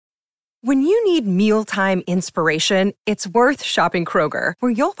When you need mealtime inspiration, it's worth shopping Kroger,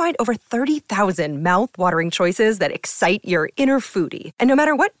 where you'll find over 30,000 mouth-watering choices that excite your inner foodie. And no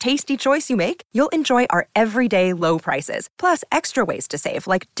matter what tasty choice you make, you'll enjoy our everyday low prices, plus extra ways to save,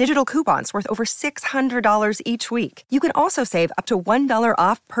 like digital coupons worth over $600 each week. You can also save up to $1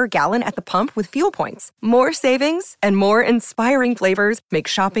 off per gallon at the pump with fuel points. More savings and more inspiring flavors make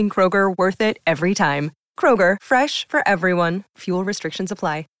shopping Kroger worth it every time. Kroger, fresh for everyone. Fuel restrictions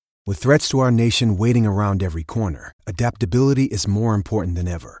apply. With threats to our nation waiting around every corner, adaptability is more important than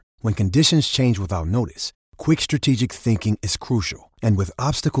ever. When conditions change without notice, quick strategic thinking is crucial. And with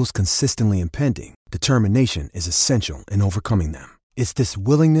obstacles consistently impending, determination is essential in overcoming them. It's this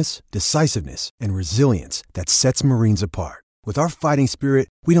willingness, decisiveness, and resilience that sets Marines apart. With our fighting spirit,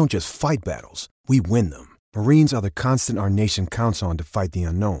 we don't just fight battles, we win them. Marines are the constant our nation counts on to fight the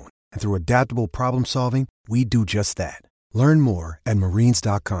unknown. And through adaptable problem solving, we do just that. Learn more at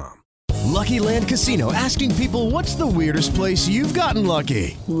marines.com. Lucky Land Casino, asking people, what's the weirdest place you've gotten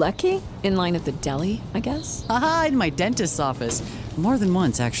lucky? Lucky? In line at the deli, I guess? Aha, in my dentist's office. More than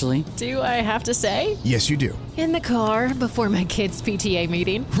once, actually. Do I have to say? Yes, you do. In the car before my kids' PTA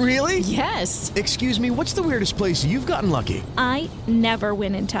meeting. Really? Yes. Excuse me, what's the weirdest place you've gotten lucky? I never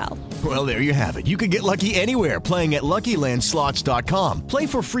win and tell. Well, there you have it. You can get lucky anywhere, playing at LuckyLandSlots.com. Play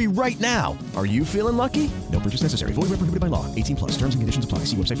for free right now. Are you feeling lucky? No purchase necessary. Void where prohibited by law. 18 plus. Terms and conditions apply.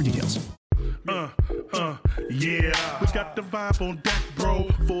 See website for details. Yeah, we got the vibe on deck, bro.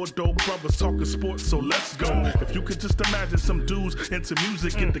 Four dope brothers talking sports, so let's go. If you could just imagine some dudes into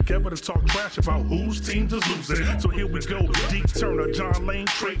music get together to talk trash about whose teams is losing. So here we go. D. Turner, John Lane,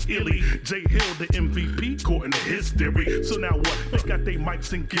 Trey Illy, Jay Hill, the MVP, according to his theory. So now what? They got they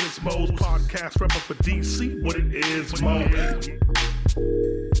mics and gizmos. Podcast rapper for DC, what it is, Mo.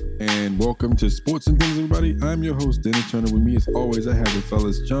 And welcome to Sports and Things, everybody. I'm your host, Dennis Turner. With me, as always, I have the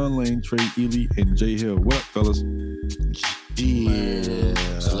fellas John Lane, Trey Ely, and Jay Hill. What up, fellas? Yeah.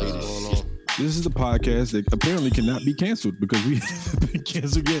 This is the podcast that apparently cannot be canceled because we haven't been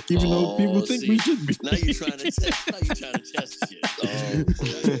canceled yet, even though people think we should be. Now you're trying to test shit.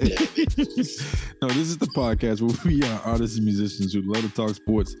 No, this is the podcast where we are artists and musicians who love to talk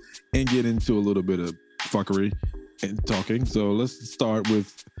sports and get into a little bit of fuckery and talking. So let's start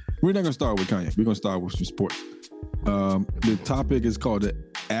with, we're not going to start with Kanye. We're going to start with some sports. The topic is called the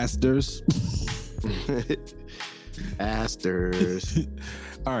Asters. Asters.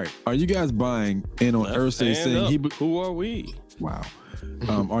 All right. Are you guys buying in on Irsay saying who are we? Wow.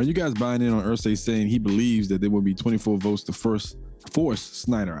 Are you guys buying in on Irsay saying he believes that there will be 24 votes to force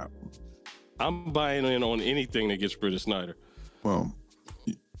Snyder out? I'm buying in on anything that gets rid of Snyder. Well,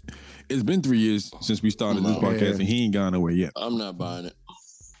 it's been 3 years since we started this podcast, and he ain't gone nowhere yet. I'm not buying it.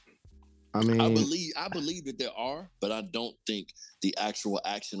 I mean, I believe that there are, but I don't think the actual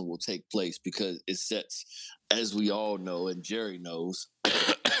action will take place because it sets, as we all know, and Jerry knows,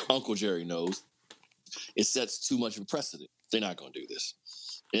 Uncle Jerry knows, it sets too much of a precedent. They're not going to do this,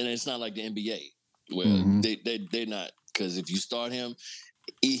 and it's not like the NBA where they're not, because if you start him,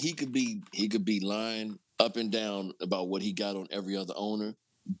 he could be lying up and down about what he got on every other owner.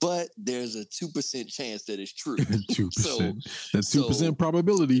 But there's a 2% chance that it's true. 2%. That 2%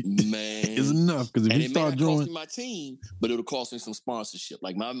 probability, man, is enough. Because if you start drawing, cost me my team, but it'll cost me some sponsorship.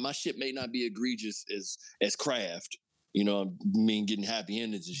 Like my shit may not be egregious as Kraft, you know, I mean, getting happy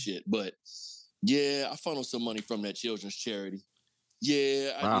endings and shit. But yeah, I funnel some money from that children's charity.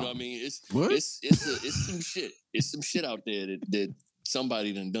 Yeah, wow. You know what I mean? It's some shit. It's some shit out there that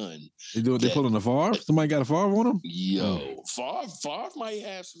somebody done. They pulling a Favre? Somebody got a Favre on them? Yo, Favre might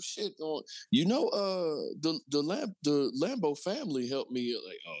have some shit on. You know, the Lambeau family helped me.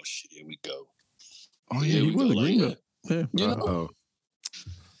 Like, oh shit, here we go. Oh yeah, he was a green. Yeah. You know?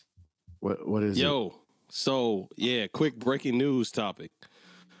 What is it? Yo, so yeah, quick breaking news topic.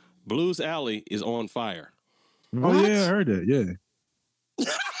 Blues Alley is on fire. What? Oh yeah, I heard that. Yeah.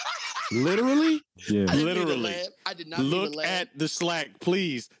 Literally? Yeah. Literally. I did not look at the Slack,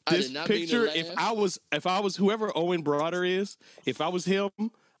 please. This picture, if I was whoever Owen Broder is, if I was him,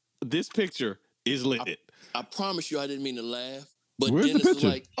 this picture is lit. I promise you I didn't mean to laugh. But where's Dennis the picture?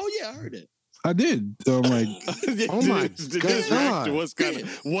 Was like, oh yeah, I heard it. I did. So I'm like, oh my God.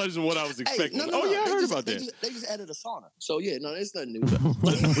 Wasn't what I was expecting. Hey, no, I heard about that. They just added a sauna. So yeah, no, it's nothing new.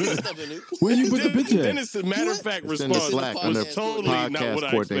 It's nothing new. Where you put the picture? Dennis, matter of fact, response was totally not what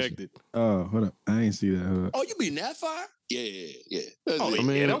I expected. Oh, hold up. I ain't see that. Oh, you mean that fire? Yeah. Oh,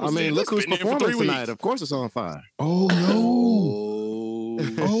 I mean, look who's performing tonight. Of course it's on fire. Oh, no.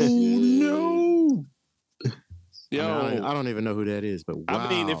 Oh, no. Yo, I don't even know who that is, but wow. I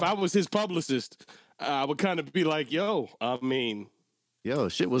mean, if I was his publicist, I would kind of be like, yo, I mean, Yo,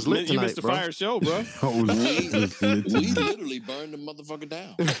 shit was lit tonight, You missed the bro. fire show, bro. We literally burned the motherfucker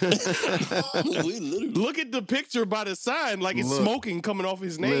down. We literally look at the picture by the sign, like it's smoking coming off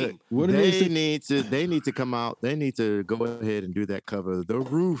his name. What do they need to come out. They need to go ahead and do that cover. The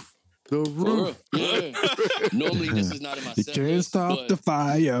roof. Yeah. Normally this is not in my set can't list. stop the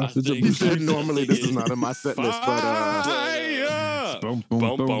fire. He said normally this is not in my set list, but Fire! Boom,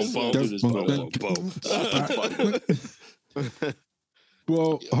 Boom, boom, boom.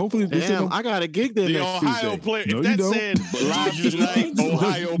 Well, hopefully this damn, I got a gig there The next Ohio Tuesday. player. No, If you that don't. said live tonight,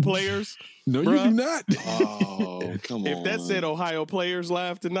 Ohio players. No, bruh. you do not. Oh, come on. If that said Ohio players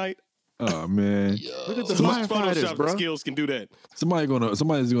live tonight, Oh man, Look at the my firefighters, Photoshop bro. skills can do that.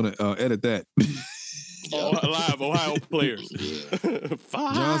 somebody's gonna edit that. Live Ohio players.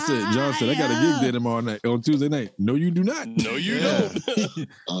 John said, I got a gig there tomorrow night on Tuesday night. No, you do not. No, you don't.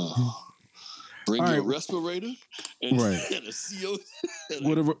 Bring All your right. respirator and, Right. and a CO.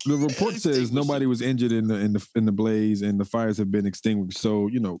 Well, the report says nobody was injured in the blaze, and the fires have been extinguished. So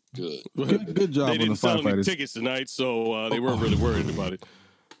good job They on the didn't sell any firefighters. tickets tonight, so they weren't really worried about it.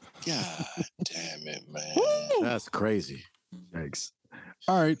 God damn it, man. That's crazy. Yikes.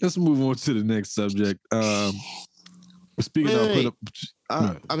 All right, let's move on to the next subject. Speaking of,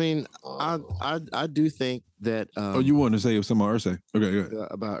 I mean, I do think that. you want to say something about Irsay? Okay, go ahead.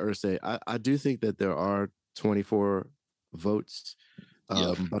 About Irsay, I do think that there are 24 votes,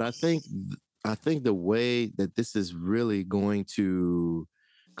 but I think the way that this is really going to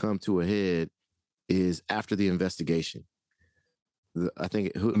come to a head is after the investigation. I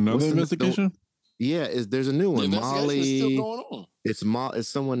think Another investigation. There's a new one. The investigation Molly, is still going on. it's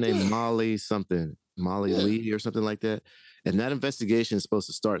someone named Molly something, Molly Lee or something like that. And that investigation is supposed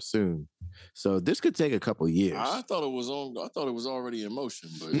to start soon. So this could take a couple years. I thought it was already in motion,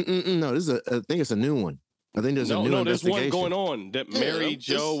 but No, this is I think it's a new one. I think there's a new there's investigation. one going on that Mary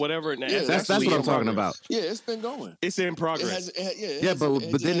Jo, whatever. That's what I'm talking about. Yeah, it's been going. It's in progress.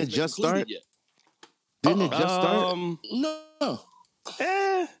 But didn't it just start? Didn't it just start? No.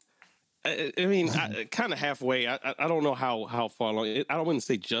 I mean, kind of halfway. I don't know how far along. I wouldn't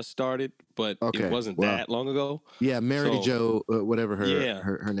say just started, but it wasn't that long ago. Yeah, Mary Jo, whatever her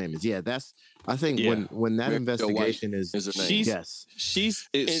Yeah. name is. Yeah, that's. I think when that Mary Jo investigation White is her name. She's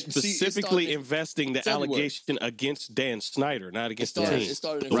And specifically investing the tell me what. allegation against Dan Snyder, not against the It team.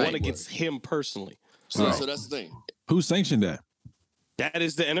 started in The one February. against him personally. So that's the thing. Who sanctioned that? That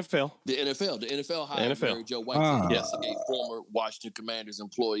is the NFL. The NFL hired NFL. Mary Jo White to investigate former Washington Commanders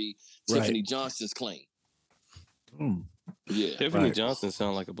employee Tiffany Johnson's claim. Yeah, Tiffany Johnson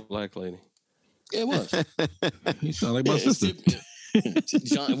sounds like a black lady. it was. You sound like my sister.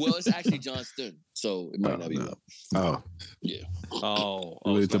 Well, it's actually Johnston, so it might not be. Oh, Yeah. Oh,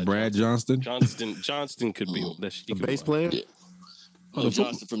 It's not Brad Johnston. Johnston could be that she the could bass be. player. Yeah. Oh,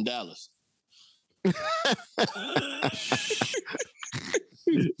 Johnston from Dallas.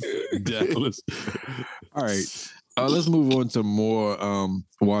 Dallas. All right. Let's move on to more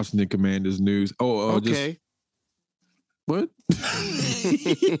Washington Commanders news. Okay. What?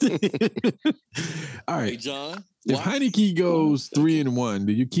 All right. Hey, John. If Heineke goes 3-1,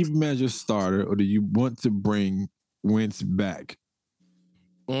 do you keep him as your starter, or do you want to bring Wentz back?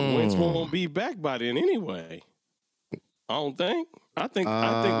 Wentz won't be back by then anyway. I don't think. I think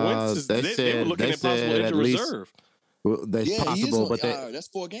Wentz is. They were looking at possible injury reserve. Well, that's possible, but that's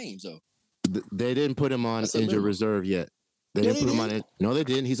 4 games though. They didn't put him on injured minimum. reserve yet. They didn't put him on. No, they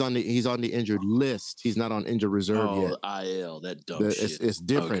didn't. He's on the injured list. He's not on injured reserve yet. IL, that dumb shit. It's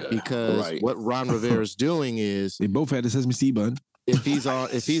different because what Ron Rivera is doing is They both had the sesame seed bun. if he's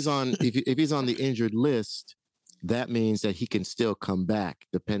on the injured list, that means that he can still come back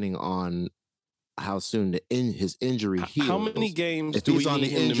depending on how soon his injury heals. How many games If do he's we on need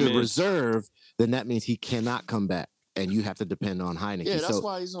the him to injured miss? reserve, then that means he cannot come back, and you have to depend on Heineke. Yeah, that's so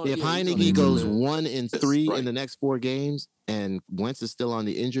why he's on. if he's on Heineke the goes injured list. 1-3 in the next 4 games, and Wentz is still on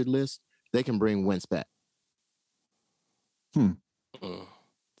the injured list, they can bring Wentz back.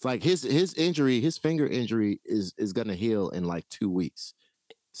 It's like his injury, his finger injury is going to heal in like 2 weeks.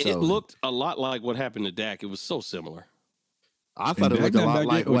 So, It looked a lot like what happened to Dak. It was so similar. I thought it Dak looked a not lot back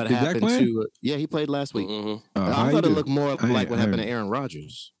like yet? what Did Dak happened play? to. Yeah, he played last week. Mm-hmm. I thought it looked more like what happened to Aaron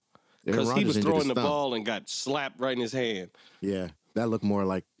Rodgers. Because he was injured throwing his the thumb. ball and got slapped right in his hand. Yeah, that looked more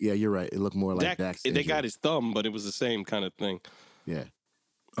like. Yeah, you're right. It looked more like Dak, Dak's they injury. got his thumb, but it was the same kind of thing. Yeah.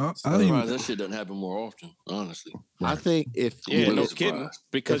 I I'm don't surprised even, that shit doesn't happen more often. Honestly, I think if Yeah, Really no surprised. kidding.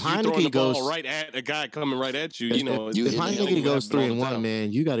 Because If you're throwing the Heineke ball goes- right at a guy coming right at you. if, You know, if you- Heineke goes happen all the 3-1, time.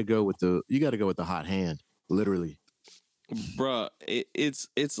 man, you got to go with the hot hand. Literally, bruh,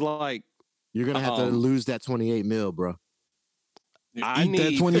 it's like you're gonna have to lose that $28 million, bro. that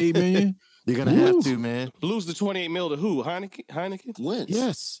 $28 million. You're gonna have to, man. Lose the $28 million to who? Heineken? Wentz.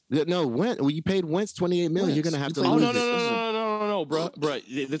 Yes. No, Wentz. Well, you paid Wentz $28 million. You're gonna have to lose. No, bro.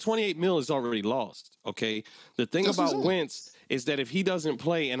 The $28 million is already lost. Okay. The thing about Wentz is that if he doesn't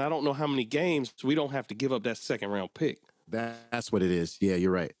play, and I don't know how many games, we don't have to give up that second round pick. That's what it is. Yeah,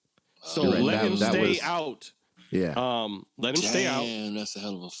 you're right. So let him stay out. Yeah. Let him stay out. Damn, that's a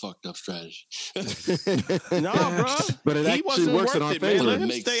hell of a fucked up strategy. Nah, bro. But it actually works in our favor. Let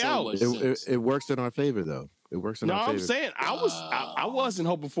him stay out. It works in our favor, though. It works in our favor. No, I'm saying I wasn't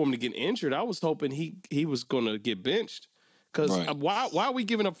hoping for him to get injured. I was hoping he was going to get benched. Because why are we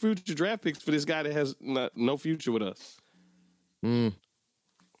giving up future draft picks for this guy that has no future with us? I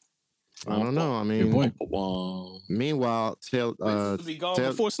don't know. I mean, meanwhile, be gone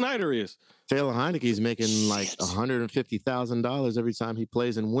before Snyder is. Taylor Heineke's making like $150,000 every time he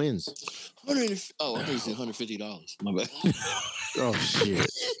plays and wins. I think it's $150. My bad. Oh shit!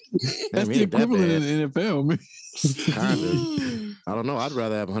 That's the equivalent in the NFL, man. Kind of. I don't know. I'd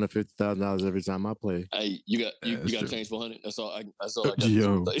rather have $150,000 every time I play. Hey, you got to change for $100. That's all I got.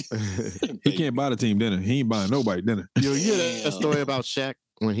 Yo, he can't buy the team dinner. He ain't buying nobody dinner. Yo, you hear that story about Shaq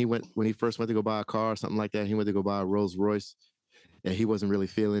when he first went to go buy a car or something like that? He went to go buy a Rolls Royce, and he wasn't really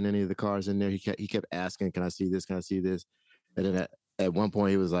feeling any of the cars in there. He kept asking, "Can I see this? Can I see this?" And then at one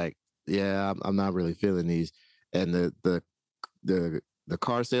point he was like, "Yeah, I'm not really feeling these." And the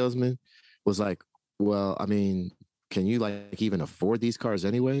car salesman was like, "Well, I mean, can you like even afford these cars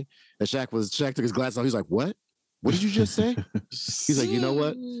anyway?" And Shaq took his glasses off. He's like, "What? What did you just say?" He's like, "You know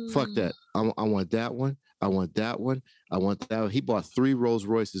what? Fuck that. I want that one. I want that one. I want that one." He bought 3 Rolls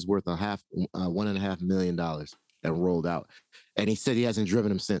Royces worth of $1.5 million and rolled out. And he said he hasn't driven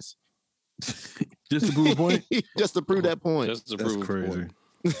them since. Just to prove a point? Just to prove that point. That's crazy.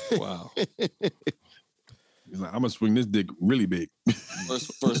 Wow. He's like, I'm gonna swing this dick really big.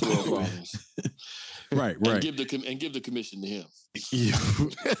 First world problems. Right. And give the commission to him.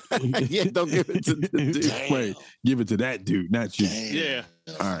 Yeah, don't give it to the dude. Wait, give it to that dude, not you. Damn. Yeah.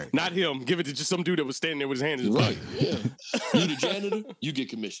 All right. Not him. Give it to just some dude that was standing there with his hand in his Right. pocket. Yeah. You the janitor, you get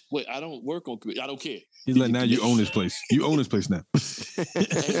commission. Wait, I don't work on commission. I don't care. He's like, now you own this place. You own this place now.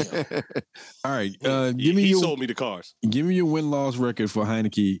 All right. He sold me the cars. Give me your win-loss record for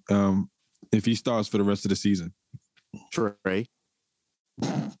Heineke if he starts for the rest of the season. Trey.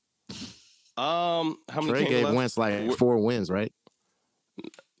 How many Trey gave Wentz like 4 wins, right?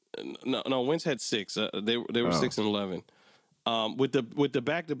 No, Wentz had 6. They were 6-11. With the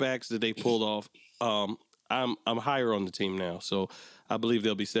back-to-backs that they pulled off, I'm higher on the team now, so I believe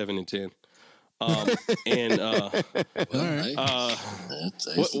they'll be 7-10. And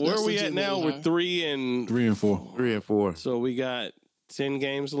where are we at now? We're 3 and 4. 3 and 4. So we got 10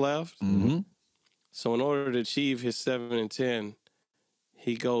 games left. Mm-hmm. So in order to achieve his 7-10,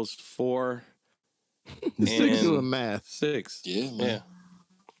 he goes 4. 6 doing math. 6. Yeah, man. Yeah.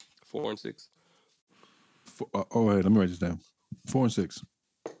 4 and 6. Wait, let me write this down. 4 and 6.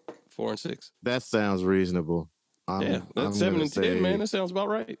 4 and 6. That sounds reasonable. That's 7 and 10, man. That sounds about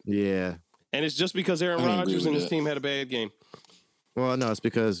right. Yeah. And it's just because Aaron Rodgers and his team had a bad game. Well, no, it's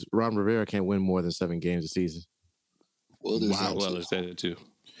because Ron Rivera can't win more than 7 games a season. Well, there's that too.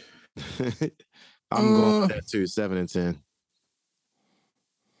 I'm going with that too. 7 and 10.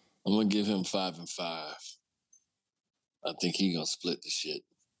 I'm gonna give him 5 and 5. I think he's gonna split the shit.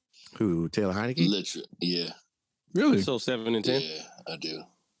 Who? Taylor Heineke? Literally, yeah. Really? So 7 and 10. Yeah, I do.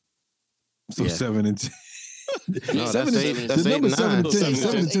 So 7 and 10. No, that's 8 and 9. 7 and 10.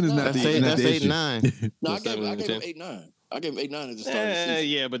 7 and 10 is not that's 8 and 9. No, I gave him 8-9. I gave him 8-9 at the start of the season.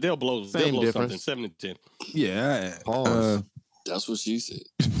 Yeah, but they'll blow something. 7 and 10. Yeah. Pause. That's what she said.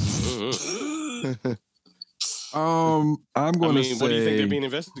 I'm going to say. What do you think they're being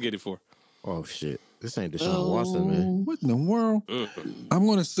investigated for? Oh shit! This ain't Deshaun Watson, man. What in the world? I'm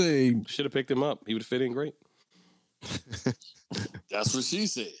going to say. Should have picked him up. He would have fit in great. That's what she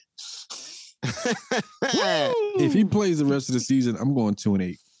said. If he plays the rest of the season, I'm going 2 and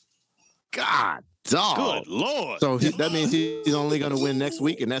 8. God, dog. Good Lord. So that means he's only going to win next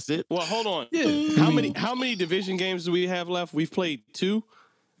week, and that's it. Well, hold on. Yeah. How many division games do we have left? We've played 2.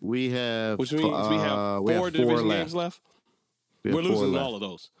 We have, which means we have 4 division games left. We're losing all of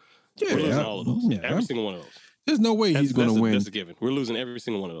those. Yeah, we're losing all of those. Every single one of those. There's no way he's going to win. That's a given. We're losing every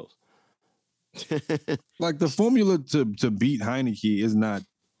single one of those. Like the formula to beat Heineke is not.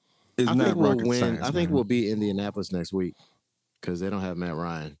 I think we'll win. Science, I think we'll beat Indianapolis next week because they don't have Matt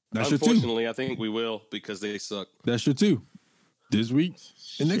Ryan. That's Unfortunately, I think we will because they suck. That's your 2. This week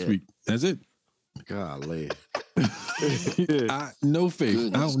and next week. That's it. Golly. No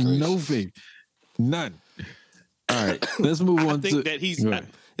faith. No faith. None. All right, let's move on. I think that he's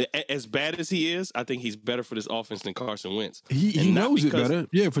as bad as he is. I think he's better for this offense than Carson Wentz. He knows it better.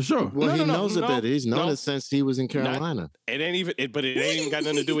 Yeah, for sure. Well, he knows it better. He's known it since he was in Carolina. It ain't even got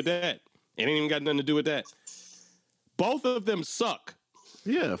nothing to do with that. It ain't even got nothing to do with that. Both of them suck.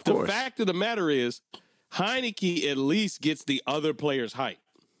 Yeah, of course. The fact of the matter is, Heineke at least gets the other players' hype.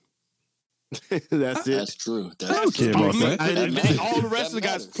 That's it. That's true. I don't care about that. All the rest of the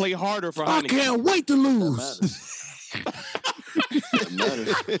guys play harder for Heineke. I can't wait to lose. That matters.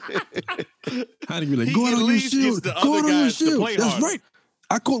 Heineke be like, He go at out on your least gets shield. the Go other out on your guys to shield. play That's harder. right.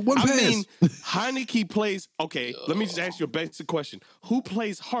 I caught one pass. I mean, Heineke plays. Okay, let me just ask you a basic question: who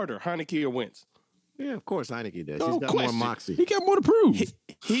plays harder, Heineke or Wentz? Yeah, of course Heineke does. No He's got question. more moxie. He got more to prove.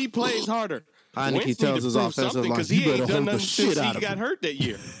 He plays harder. Heineke Wentz tells need to his prove offensive something line, because "You he ain't better done hold the nothing shit since out he of got him." hurt that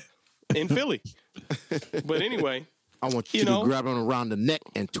year in Philly. But anyway, I want you to grab him around the neck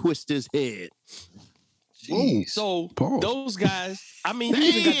and twist his head. Whoa. So Pause. those guys, I mean, you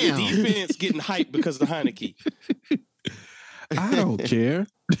even got the defense getting hyped because of Heineke. I don't care.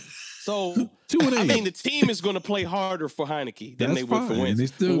 So 2-8. I mean, the team is going to play harder for Heineke than That's they would for fine. Wentz. They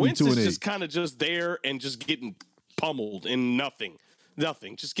still be Wentz is 2-8. just kind of just there and just getting pummeled and nothing,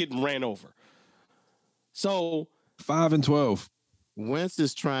 just getting ran over. So 5-12. Wentz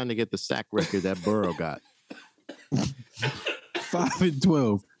is trying to get the sack record that Burrow got.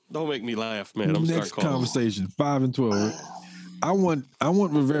 5-12. don't make me laugh, man. I'm Next starting calling. conversation. 5-12. I want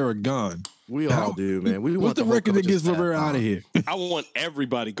Rivera gone. We all do, man. We What's want the whole record that coaching gets staff Rivera gone. out of here? I want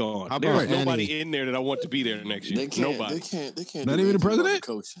everybody gone. How There's about nobody Andy? in there that I want to be there next year. They can't. Nobody. They can't. Not do even the anything about president?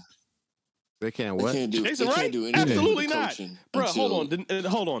 coaching. They can't They what? can't do. Jason they Wright? can't do anything Absolutely with not. coaching Bro, until-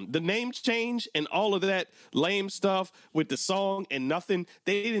 hold on. The name change and all of that lame stuff with the song and nothing,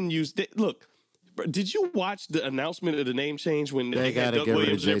 they didn't use... Look, bro, did you watch the announcement of the name change when They had gotta Doug get rid of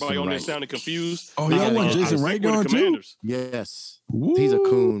Williams and everybody Jason on there Wright. sounded confused? Oh, They y'all had, want I Jason stick Wright with the gone too? Commanders. Yes. He's a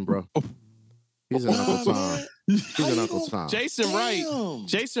coon, bro. He's an Uncle Tom. He's an Uncle Tom.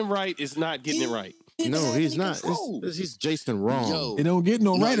 Jason Wright is not getting it right. No, he's not. He's Jason wrong. Yo, It don't get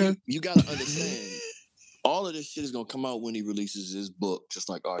no righter. You got to understand. All of this shit is gonna come out when he releases his book, just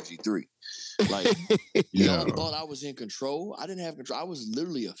like RG3. Like, y'all thought I was in control. I didn't have control. I was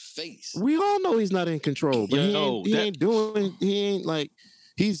literally a face. We all know he's not in control, but he ain't like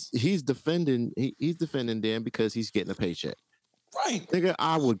he's defending Dan because he's getting a paycheck. Right. Nigga,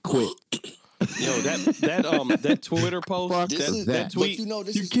 I would quit. Yo, that Twitter post, that tweet. But you know,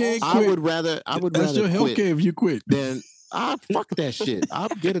 this You is can't also- quit. I would rather That's your health quit care if you quit. than fuck that shit. I'll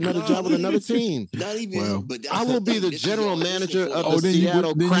get another job with another team. Not even. Well, but I will be the this is general your- this is manager your of fault. the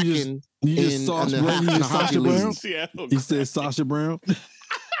Seattle then you just Kraken Sauce in the Brown. You just hockey Sasha Brown. league. Seattle He said Sasha Brown.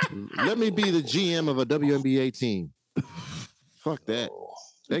 Let me be the GM of a WNBA team. Fuck that.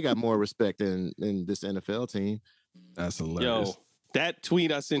 They got more respect than this NFL team. That's hilarious. Yo, that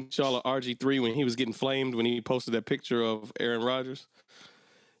tweet I sent y'all of RG3 when he was getting flamed when he posted that picture of Aaron Rodgers.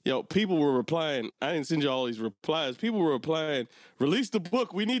 Yo, people were replying. I didn't send you all these replies. People were replying, release the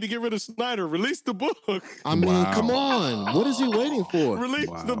book. We need to get rid of Snyder. Release the book. I mean, come on. What is he waiting for? Release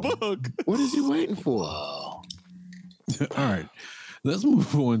the book. What is he waiting for? All right. Let's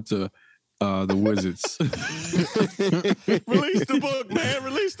move on to the Wizards. Release the book, man.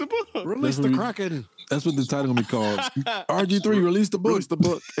 Release the book. Release the Kraken. That's what the title gonna be called. RG3, release the book. Release the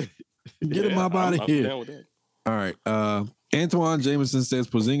book. Get him up out of I'm here. down with that. All right. Antoine Jameson says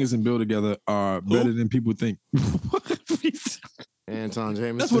Porzingis and Bill together are better than people think. Anton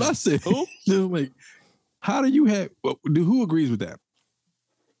Jameson. That's what I said. Who? Like, how do you have? Who agrees with that?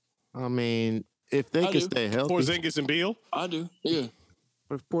 I mean, if they I can do. stay healthy. Porzingis and Beal. I do. Yeah.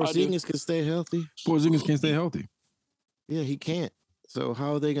 If Porzingis can stay healthy. Porzingis can't stay healthy. Yeah, he can't. So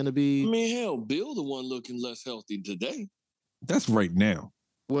how are they going to I be? mean, hell, Bill the one looking less healthy today. That's right now.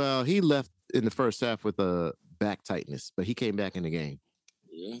 Well, he left in the first half with a back tightness, but he came back in the game.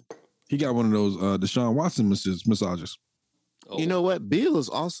 Yeah. He got one of those Deshaun Watson massages. Oh. You know what? Beal is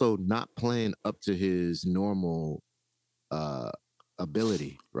also not playing up to his normal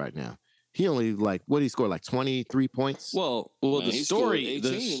ability right now. He only he scored like 23 points. Well, Man, the he story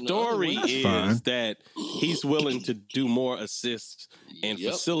scored 18 in the other one. That's is fine. that he's willing to do more assists and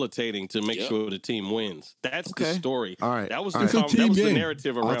Yep. facilitating to make Yep. sure the team wins. That's the Okay. story. All right. That was All the right. It's a team game.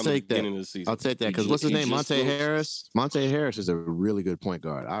 narrative I'll around the take that. beginning of the season. I'll take that because He what's his just- name? he just Monte broke- Harris. Monte Harris is a really good point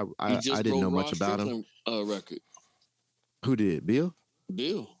guard. I He just didn't know broke much Rod about him. Strickland, record. Who did? Bill?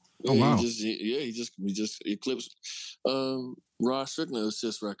 Bill. Oh, wow. He just eclipsed Rod Strickland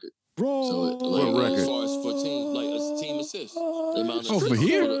assist record. Bro, So What record? as far as for team, like a team assist. The amount of Oh, for assists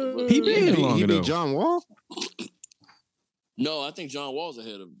here? for- He been here He longer beat though. John Wall? No, I think John Wall's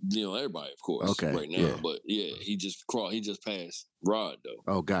ahead of everybody, of course, right now. Yeah. But yeah, he just passed Rod though.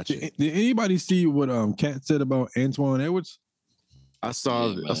 Oh, gotcha. Did anybody see what Kat said about Antoine Edwards? I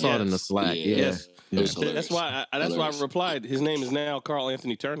saw it in the Slack. Yeah. That's why I replied. His name is now Carl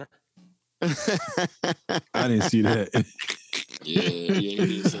Anthony Turner. I didn't see that. Yeah, he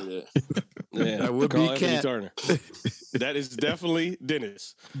did say that. Yeah, that would Carl be Anthony Cat. Turner. That is definitely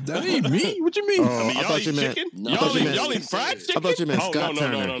Dennis. That ain't me. What you mean? Y'all eat chicken? Y'all eat fried chicken? I thought you meant Scott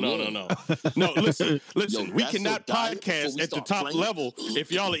Turner. No. No, listen. We cannot podcast at the top level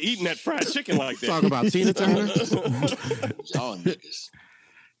if y'all are eating that fried chicken like that. Talk about Tina Turner? Y'all niggas.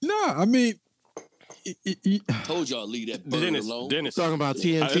 No, I mean, told y'all leave that bird alone. Dennis. Talking about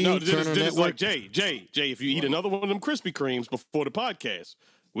TNT. Dennis like Jay, if you eat another one of them Krispy Kremes before the podcast,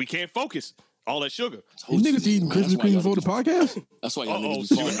 we can't focus. All that sugar. You niggas eating Krispy Kreme before the podcast? That's why y'all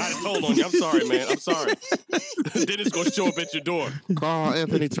niggas I told on you. I'm sorry, man. I'm sorry. Dennis gonna show up at your door. Carl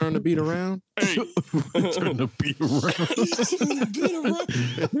Anthony turn the beat around. Hey. Turn the beat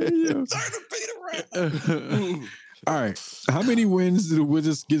around. All right. How many wins did the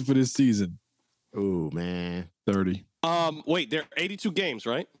Wizards get for this season? Oh, man. 30. Wait, there are 82 games,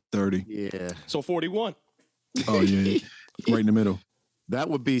 right? 30. Yeah. So 41. Oh, yeah. Right in the middle. That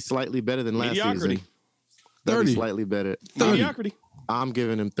would be slightly better than last Mediocrity. season. 30. Slightly better. 30. Mediocrity. I'm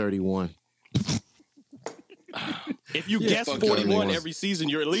giving him 31. If you guess 41 every season,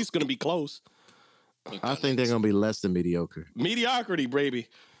 you're at least going to be close. I think they're going to be less than mediocre. Mediocrity, baby.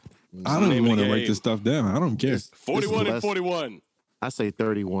 I don't even want to write this stuff down. I don't care. 41 and 41. I say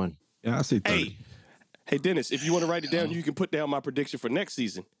 31. Yeah, I say 30. Hey, Dennis, if you want to write it down, you can put down my prediction for next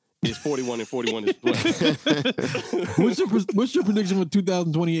season. It's 41 and 41 as well. What's your prediction for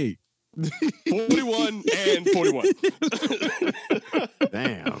 2028? 41 and 41.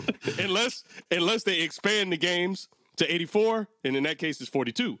 Damn. Unless they expand the games to 84, and in that case, it's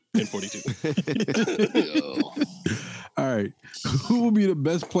 42 and 42. All right. Who will be the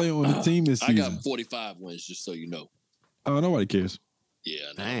best player on the team this season? I got 45 wins, just so you know. Oh, nobody cares.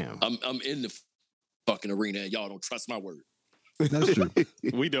 Yeah. Damn. I'm in the fucking arena, and y'all don't trust my word. That's true.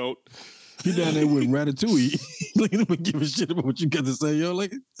 We don't. You down there with Ratatouille. Look at him and give a shit about what you got to say, yo.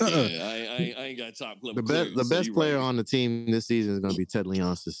 Like, Yeah, I ain't got top clip. The best player on the team this season is going to be Ted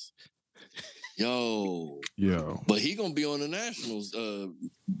Leonsis. Yo. But he gonna be on the Nationals.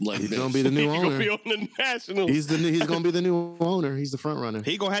 He's gonna be the new owner. He's gonna be on the Nationals. He's gonna be the new owner. He's the front runner.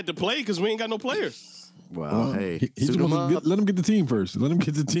 He gonna have to play because we ain't got no players. Well, hey, let him get the team first. Let him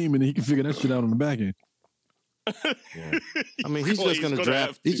get the team, and then he can figure that shit out on the back end. Yeah. I mean, he's just gonna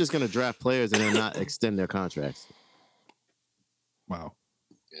draft. He's just gonna draft players and then not extend their contracts. Wow.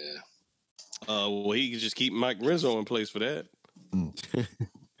 Yeah. Well, he can just keep Mike Rizzo in place for that.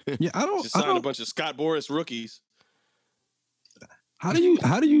 Yeah, I don't. Just sign a bunch of Scott Boras rookies. How do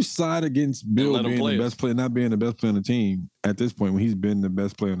you side against Bill being the best player, not being the best player on the team at this point when he's been the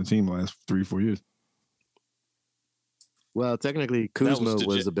best player on the team the last 3-4 years? Well, technically, Kuzma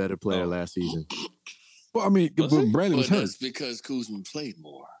was the better player last season. Well, I mean, but Bradley was hurt. That's because Kuzma played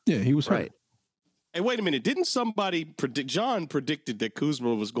more. Yeah, he was hurt. Hey, wait a minute. Didn't somebody predict? John predicted that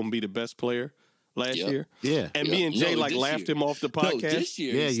Kuzma was going to be the best player last year. Yeah, and me and Jay laughed him off the podcast. No, this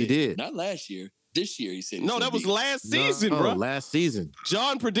year. Yeah, you did. Not last year. This year, he said. No, that was last season, bro. Last season.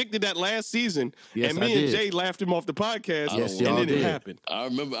 John predicted that last season, yes, and me and Jay laughed him off the podcast. Yes, and then it happened. I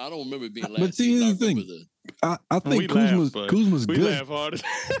remember. I don't remember being last. But see, here's the thing. I think Kuzma's good. We laughed hard.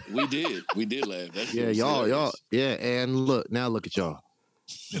 We did laugh. That's y'all. Yeah, and look at y'all.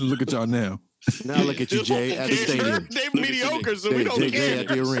 Look at y'all now. Now look at you, Jay, at the stadium. They're mediocre, so we don't care. Jay at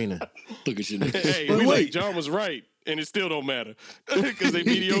the arena. Look at you. Hey, wait, John was right, and it still don't matter because they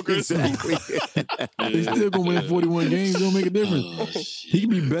mediocre. Exactly. They still gonna win 41 games. Don't make a difference. He can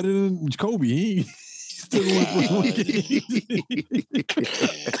be better than Kobe. He still gonna win 41 games.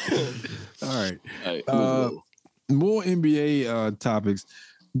 All right. More NBA topics.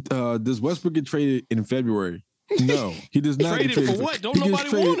 Does Westbrook get traded in February? No, he does not. Traded for what? Don't nobody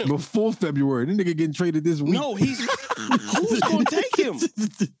want him before February. This nigga getting traded this week. No, who's going to take him?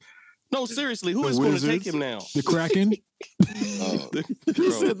 No, seriously, who is going to take him now? The Kraken. He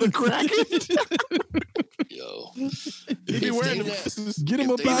said the Kraken. Yo, he be wearing them dresses. Get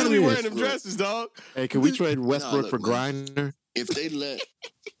him up out of here. here. Wearing them dresses, dog. Hey, can we trade Westbrook for Grindr? If they let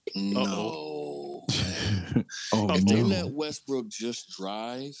if they let Westbrook just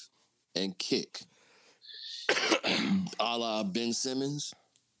drive and kick, a la Ben Simmons,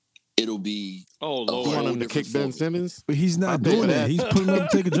 it'll be. Oh Lord, you want him to kick Ben Simmons? But he's not doing that. He's putting up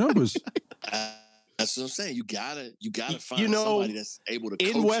taking jumpers. That's what I'm saying. You gotta find somebody that's able to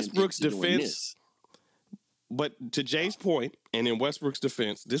coach in Westbrook's defense. but to Jay's point, and in Westbrook's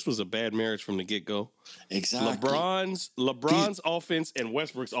defense, this was a bad marriage from the get-go. Exactly. LeBron's offense and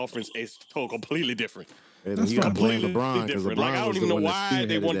Westbrook's offense is completely different. And you got to blame LeBron because LeBron I don't even know why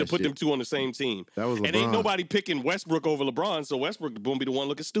they wanted to put them two on the same team. That was LeBron. And ain't nobody picking Westbrook over LeBron, so Westbrook won't be the one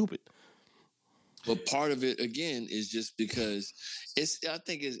looking stupid. But part of it again is just because I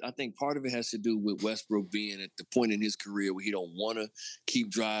think part of it has to do with Westbrook being at the point in his career where he don't want to keep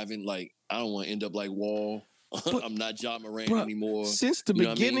driving. Like, I don't want to end up like Wall. I'm not Ja Morant anymore. Since the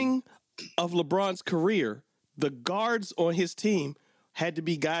beginning of LeBron's career, the guards on his team had to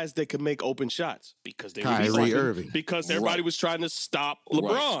be guys that could make open shots because they Kyrie Irving. Because everybody was trying to stop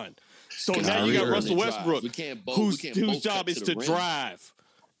LeBron. Right. So now you got Russell Westbrook, whose job is to drive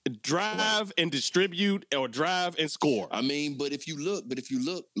and distribute or drive and score. I mean, but if you look,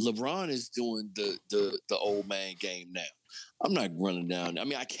 LeBron is doing the old man game now. I'm not running down. I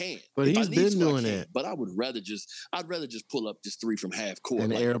mean, I can. But he's been doing it. But I'd rather just pull up just three from half court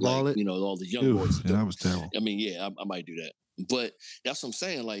and airball it. You know, all the young boys. Yeah, that was terrible. I mean, yeah, I might do that. But that's what I'm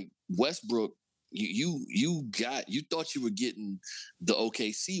saying. Like Westbrook, you thought you were getting the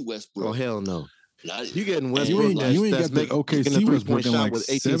OKC Westbrook. Oh hell no. You getting Westbrook? You ain't got the OKC Westbrook in like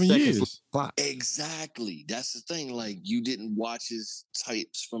 7 years. Exactly. That's the thing. Like you didn't watch his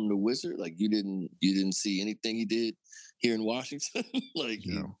tapes from the Wizard. Like you didn't see anything he did here in Washington. Like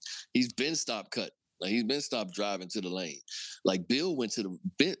he's been stopped cut. Like he's been stopped driving to the lane. Like Bill went to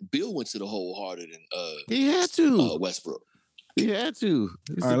the hole harder than he had to Westbrook. He had to.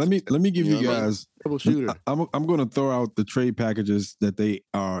 All right, let me give you guys. Troubleshooter. I'm going to throw out the trade packages that they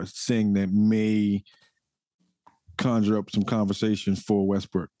are saying that may conjure up some conversation for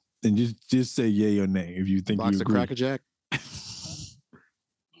Westbrook, and just say yay or nay if you think Box you of agree. Cracker Jack.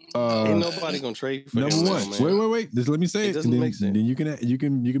 Ain't nobody gonna trade for number him. One. Wait. Just let me say it. It Doesn't make sense. Then you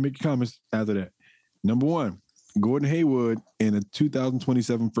can make your comments after that. Number one, Gordon Hayward and a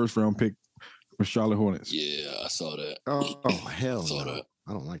 2027 first round pick for Charlotte Hornets. Yeah, I saw that. Oh hell no.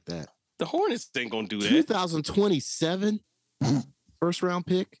 I don't like that. The Hornets ain't gonna do that. 2027 first round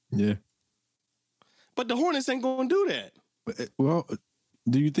pick. Yeah, but the Hornets ain't gonna do that. Well,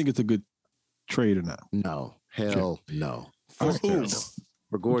 do you think it's a good trade or not? No, hell no. For who?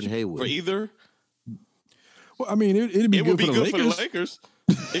 For Gordon Hayward. For either. Well, I mean, it'd be good for the Lakers.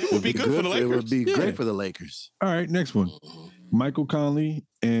 It would be good for the Lakers. It would be great for the Lakers. All right, next one. Michael Conley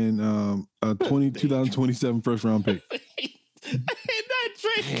and a 2027 first round pick. That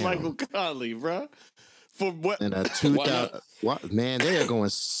trade Michael Conley, bro. For what? And a 2000. What man? They are going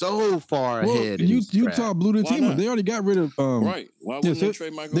so far ahead. Utah blew the team up. They already got rid of. Right. Why wouldn't they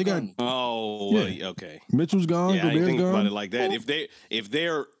trade Michael Conley? Okay. Mitchell's gone. Yeah, I Gobert's think gone. about it like that. If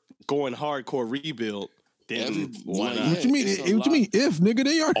they're going hardcore rebuild, then why not? What you mean? What you mean? If nigga,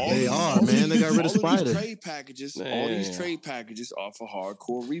 they are. They are, man. They got rid of Spider. All these trade packages are for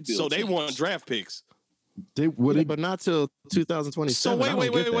hardcore rebuild. So they want draft picks. But not till 2027. So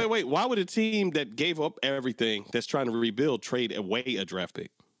wait. Why would a team that gave up everything that's trying to rebuild trade away a draft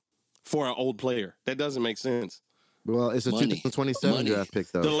pick for an old player? That doesn't make sense. Well, it's a 2027 draft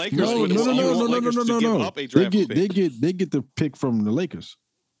pick though. The Lakers No. give up a draft pick. They get the pick from the Lakers.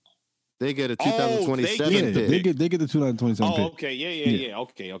 They get a 2027 pick. They get the 2027 pick. Oh, okay. Yeah.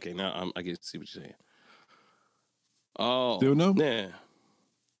 Okay. Now I get to see what you're saying. Oh. Still no? Yeah.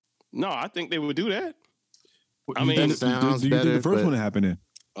 No, I think they would do that. I mean, do you think the first one happened in?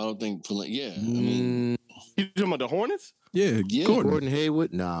 I don't think. Yeah. I mean, you talking about the Hornets? Yeah. Gordon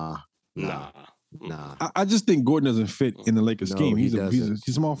Hayward? Nah. I just think Gordon doesn't fit in the Lakers scheme. He's a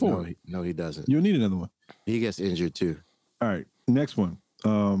small forward. No, he doesn't. You'll need another one. He gets injured too. All right. Next one.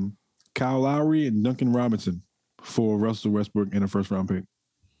 Kyle Lowry and Duncan Robinson for Russell Westbrook and a first round pick.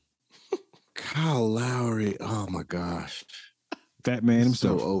 Kyle Lowry. Oh my gosh. Fat man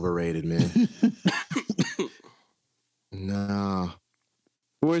himself. So overrated, man. Nah.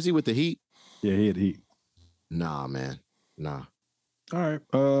 Where is he with the Heat? Yeah, he had the Heat. Nah, man. Nah. All right.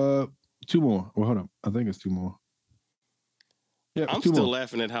 Two more. Well, hold on. I think it's two more. Yeah, I'm still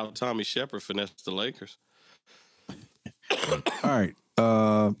laughing at how Tommy Shepard finessed the Lakers. All right.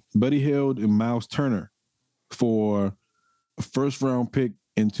 Buddy Hield and Miles Turner for a first round pick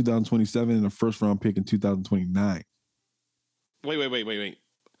in 2027 and a first round pick in 2029. Wait.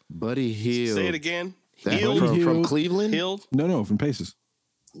 Buddy Hield. Say it again. Hield from Cleveland? Hield? No, from Pacers.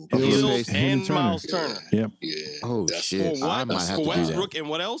 Hield and Miles Turner. Yep. Yeah. Oh, shit. I might have to do Westbrook that. and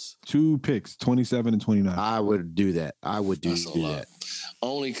what else? 2 picks, 27 and 29. I would do that. I would do that.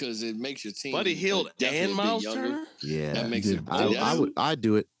 Only because it makes your team. Buddy Hield and Miles Turner? Yeah. That makes it. I'd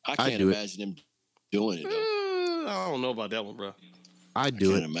do it. I can't imagine him doing it, though. I don't know about that one, bro. I'd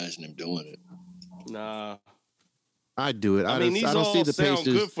do it. I can't imagine him doing it. Nah. I'd do it. I mean, these I don't all see the sound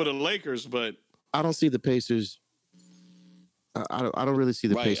Pacers. good for the Lakers, but I don't see the Pacers. I don't really see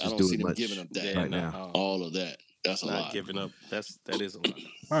the Right, I Pacers don't doing see them much giving up that. right now. All of that. That's a not lot. giving up. That is a lot.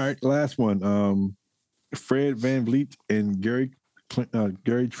 All right, last one. Fred VanVleet and Gary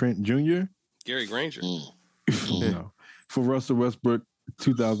Trent Jr. Gary Granger. No. For Russell Westbrook,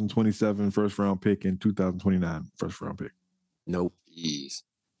 2027 first round pick and 2029 first round pick. Nope. Jeez.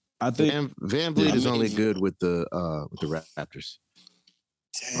 I think VanVleet is only good with the Raptors.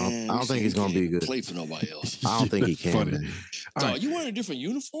 I don't think he's gonna be good. Play for nobody else. I don't think he can. Funny. Man. Dog, you wearing a different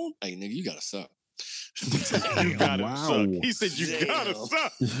uniform? Hey, nigga, you gotta suck. You gotta Wow. suck. He said you gotta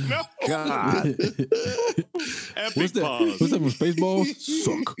suck. No. God. Epic pause. What's that from Spaceballs?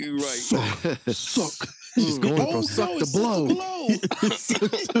 Suck. You're right. Suck. He's going from suck to blow.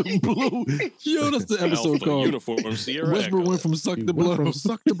 Suck to blow. Yo, that's the episode Alpha called Uniform Sierra Westbrook Echo. went from suck He to went blow. from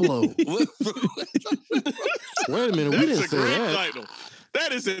suck to blow. Wait a minute, we That's didn't a say great that. title.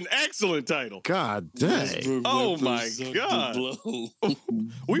 That is an excellent title. God dang. Oh my God.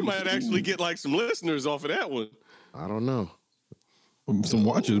 We might actually get like some listeners off of that one. I don't know. Some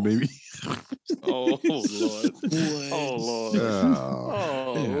watchers, baby. Oh Lord. Oh Lord.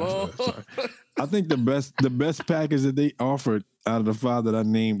 Oh Yeah, Lord. sorry. I think the best package that they offered out of the five that I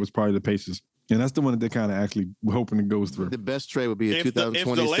named was probably the Pacers. And that's the one that they're kind of actually hoping it goes through. The best trade would be a If the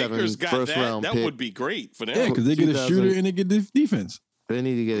 2027 Lakers got first round that pick. would be great for them. Yeah, because they get a 2000 shooter and they get defense. They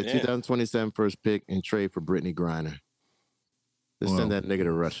need to get a Yeah. 2027 first pick and trade for Brittany Griner. Just send that nigga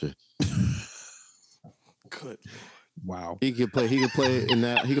to Russia. Good. Wow. He could play in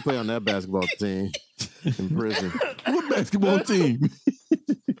that. He could play on that basketball team in prison. What basketball team?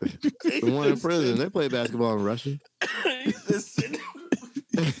 The one in prison. They play basketball in Russia.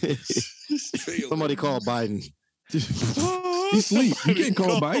 Somebody call Biden. He sleep. You can't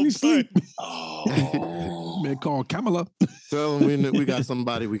call Biden. He sleep. Man, call Kamala. Tell him we got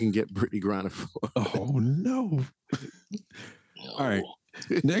somebody we can get Brittany Griner for. Oh no. All right.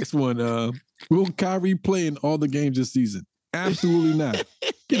 Next one. Will Kyrie play in all the games this season? Absolutely not.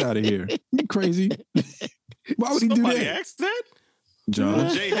 Get out of here. You crazy? Why would he do Somebody that? asked that?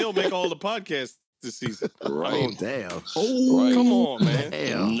 John. Jay Hill make all the podcasts this season. Right. Oh damn. Oh, Right. come on, man.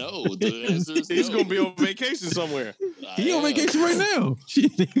 Damn. No, the answer is He's no. gonna be on vacation somewhere. He on vacation right now. He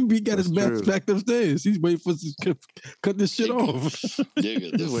got his That's bags true. packed upstairs. He's waiting for us to cut this shit off.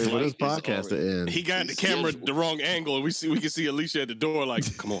 Nigga, Just wait for this podcast to end. He got the camera the wrong angle, and we can see Alicia at the door.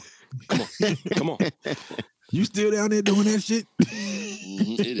 Like, come on, come on. You still down there doing that shit?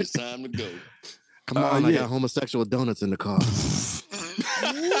 Mhm, it is time to go. Come on, I yeah. got homosexual donuts in the car.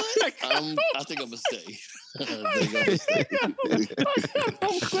 I think I'm gonna stay. I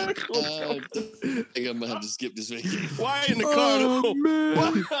think I'm gonna have to skip this vacation. Why in the car? though?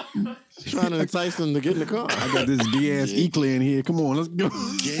 man. Trying to entice them to get in the car. I got this gay ass E-Clan in here. Come on, let's go.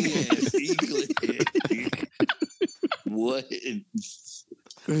 Gay ass eagle. What? This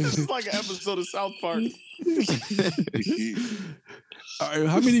is like an episode of South Park. All right,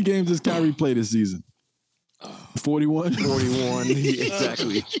 how many games does Kyrie play this season? 41? 41.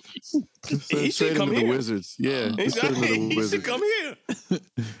 Exactly. He should Trade him come to the here. Wizards. Yeah. He trade him to the should Wizards. come here.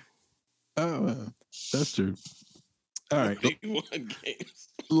 Oh, that's true. All right. He won games.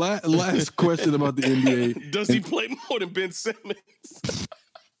 Last question about the NBA. Does he play more than Ben Simmons?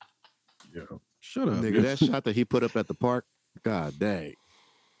 Yo, shut up. Nigga, man. that shot that he put up at the park, God dang.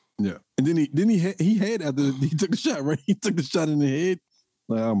 Yeah. And then he had after he took a shot, right? He took the shot in the head.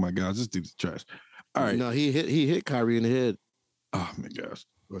 Like, oh my gosh, this dude's trash. All right. No, he hit Kyrie in the head. Oh my gosh.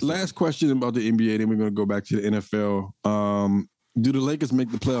 Last question about the NBA, then we're gonna go back to the NFL. Do the Lakers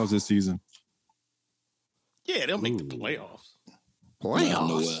make the playoffs this season? Yeah, they'll make the playoffs. Nah,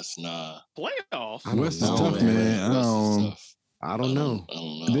 no West, nah. Playoffs? I don't West is know, tough, man. West is tough. I don't know. I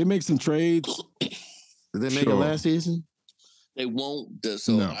don't know. They make some trades. Did they make Sure. it last season? They won't.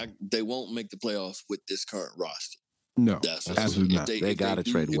 They won't make the playoffs with this current roster. No, That's absolutely not. They gotta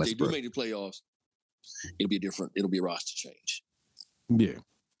trade If Westbrook. they do make the playoffs, it'll be different. It'll be a roster change. Yeah.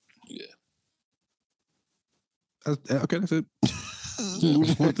 Yeah. Okay, that's it.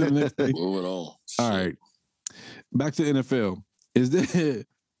 Move on to the next thing. Moving on. All right. Back to NFL. Is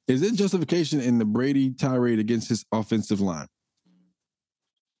there justification in the Brady tirade against his offensive line?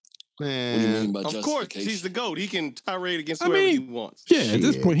 What do you mean by Of course, justification? he's the GOAT. He can tirade against I whoever mean, he wants. Yeah, at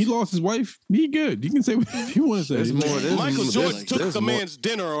this point, he lost his wife. He good. You can say whatever you want to say. Michael Jordan took there's the more- man's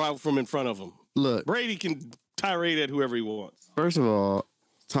dinner out from in front of him. Look, Brady can tirade at whoever he wants. first of all,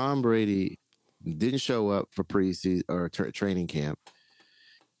 Tom Brady didn't show up for preseason or training camp.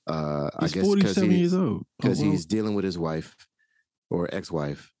 I He's guess 47 years old. because Oh, well. he's dealing with his wife or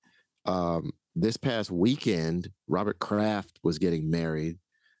ex-wife. this past weekend, Robert Kraft was getting married.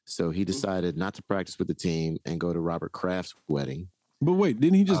 So he decided not to practice with the team and go to Robert Kraft's wedding. But wait,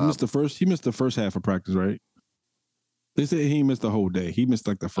 didn't he just miss the first? He missed the first half of practice, right? They said he missed the whole day. He missed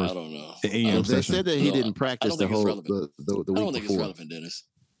like the first. I don't know. The AM They session. said that he didn't practice the whole the week I don't think before. it's relevant, Dennis.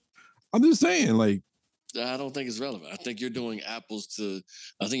 I'm just saying, like, I don't think it's relevant. I think you're doing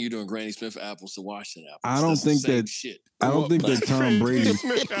Granny Smith apples to Washington apples. I don't That's the think same that. shit. I don't think that Tom Brady.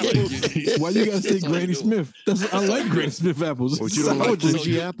 Why you gotta say Granny Smith? I like Granny Smith apples. But you don't like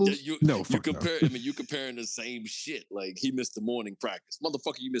Fuji apples? No, you compare. I mean, you comparing the same shit. Like he missed the morning practice,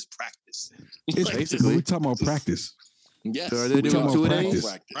 motherfucker. You missed practice. It's basically we're talking about practice. Yes, So are they doing 2 days?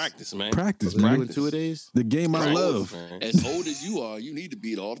 Practice, man. Practice. Are they doing 2 days? The game I love. As old as you are, you need to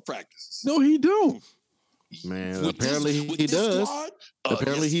beat all the practices. No, he don't. Man, apparently he does.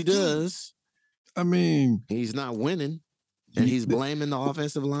 Apparently he does. I mean, he's not winning, and he's blaming the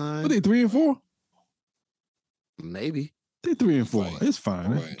offensive line. Are they 3-4? Maybe they 3-4. Right. It's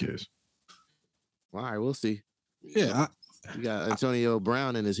fine. Who cares? All right, we'll see. Yeah, you got Antonio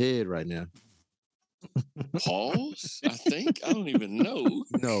Brown in his head right now. Pause. I think I don't even know.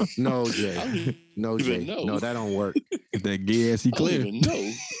 No, Jay. No, Jay. know. No, that don't work. That gay ass he clear. I don't even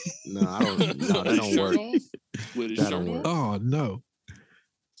know. No, I don't. No, that don't work. With his That shirt don't work. Oh no,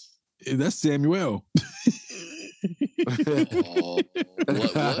 that's Samuel. What?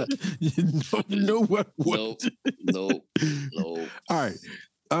 No, what? No. All right.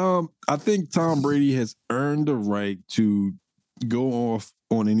 I think Tom Brady has earned the right to go off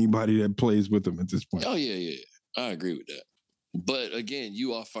on anybody that plays with him at this point. Oh yeah. I agree with that. But again,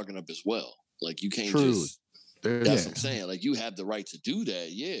 you are fucking up as well. Like you can't True. just. That's what I'm saying. Like you have the right to do that,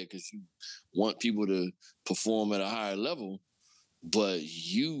 because you want people to perform at a higher level, but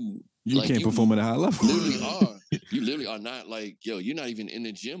you can't perform at a high level. You literally are not like, you're not even in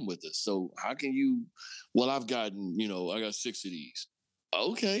the gym with us. So how can you? Well, I got 6 of these.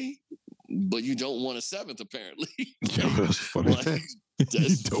 Okay, but you don't want a 7th apparently. That's funny.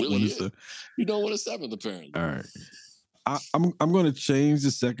 You don't want a 7th apparently. All right, I'm going to change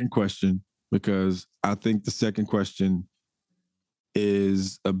the second question because I think the second question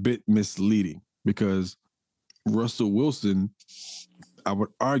is a bit misleading because Russell Wilson, I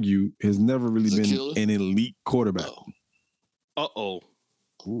would argue, has never really been an elite quarterback. Uh-oh.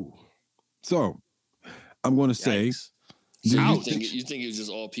 Ooh. So I'm going to say... You think it was just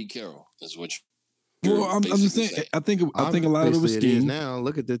all Pete Carroll? That's what I'm just saying. I think a lot of it was scheme. Now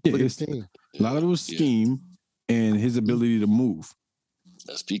look at his team. A lot of it was scheme and his ability to move.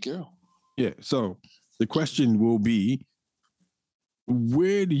 That's Pete Carroll. Yeah. So the question will be,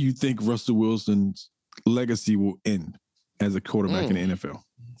 where do you think Russell Wilson's legacy will end as a quarterback in the NFL?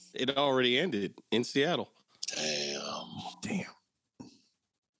 It already ended in Seattle. Damn.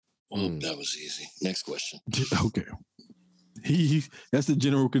 Well, that was easy. Next question. Okay. That's the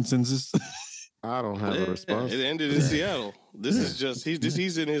general consensus. I don't have a response. It ended in Seattle. This is just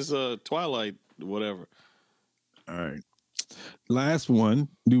he's in his twilight, whatever. All right. Last one.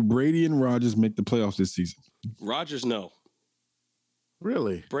 Do Brady and Rodgers make the playoffs this season? Rodgers, no.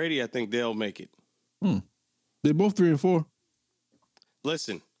 Really? Brady, I think they'll make it. They're both 3-4.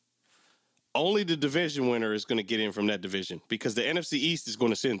 Listen, only the division winner is going to get in from that division because the NFC East is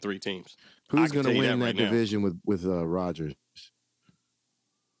going to send 3 teams. Who's going to win that division with Rodgers?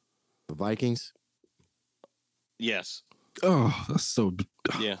 The Vikings? Yes. Oh, that's so...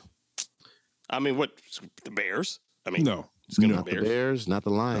 Yeah. I mean, what? The Bears? I mean, no. It's going to not be the Bears, not the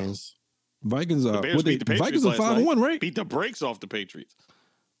Lions. Vikings are... The Bears beat the Patriots Vikings are 5-1, right? Beat the brakes off the Patriots.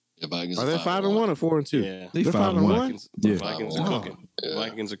 The Vikings are they 5-1 or 4-2? Yeah. They're 5-1. Yeah. Vikings are cooking. Yeah.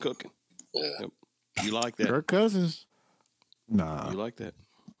 Vikings are cooking. Yeah. Yep. You like that? Kirk Cousins. Nah. You like that?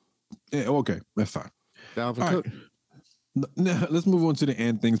 Yeah, okay. That's fine. Dalvin Cook. Right. Now, let's move on to the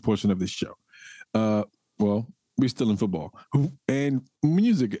and things portion of this show. Well, we're still in football and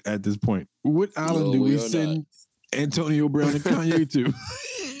music at this point. What island do we send Antonio Brown and Kanye to?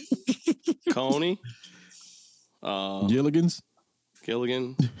 Coney. Gilligan.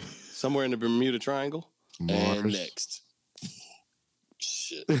 Somewhere in the Bermuda Triangle. Mars. And next.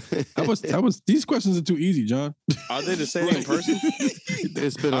 Shit. These questions are too easy, John. Are they the same person?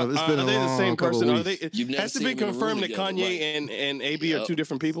 It's been a Are they the same person? Are they? You've never has to seen be them in a room confirmed that together, Kanye right? and AB are 2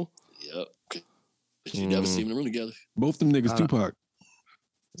 different people. Yep. But you never seen them in a room together. Both them niggas Tupac.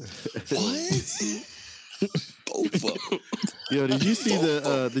 What? Both of them. Yo, did you see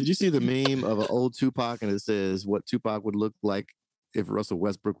the meme of an old Tupac and it says what Tupac would look like if Russell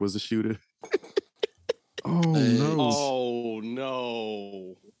Westbrook was a shooter? Oh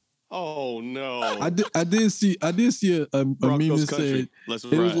no! Oh no! I did see a meme that said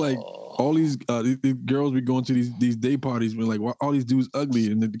it was like all these girls be going to these day parties when like all these dudes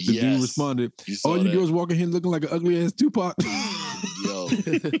ugly, and the dude responded, all you girls walking here looking like an ugly ass Tupac. Yo,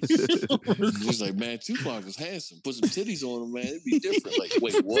 just like, man, Tupac was handsome. Put some titties on him, man. It'd be different. Like,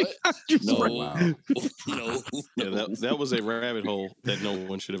 wait, what? No, no. Yeah, that was a rabbit hole that no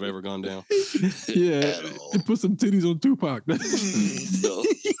one should have ever gone down. Yeah, put some titties on Tupac. No.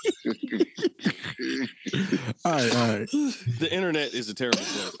 All right. The internet is a terrible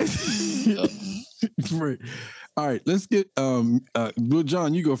place. Right. All right, let's get Will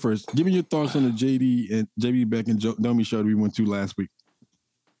John, you go first. Give me your thoughts on the JD Beck and Domi show that we went to last week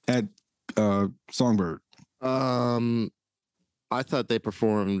at Songbird. I thought they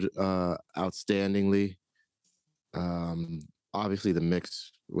performed outstandingly. Obviously the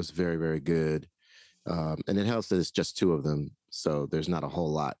mix was very, very good. And it helps that it's just two of them, so there's not a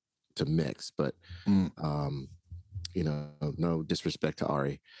whole lot to mix, but you know, no disrespect to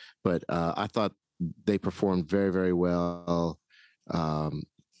Ari, but I thought they performed very, very well.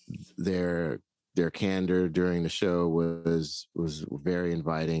 Their candor during the show was very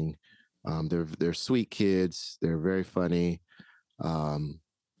inviting. They're sweet kids. They're very funny, and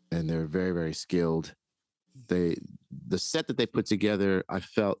they're very, very skilled. The set that they put together, I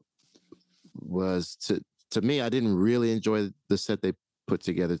felt was to me, I didn't really enjoy the set they put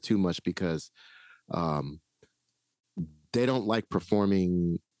together too much because they don't like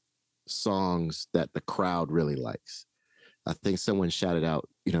performing songs that the crowd really likes. I think someone shouted out,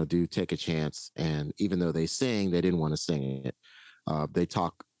 you know, do take a chance. And even though they sing, they didn't want to sing it. They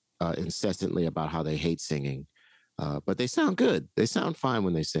talk incessantly about how they hate singing, but they sound good. They sound fine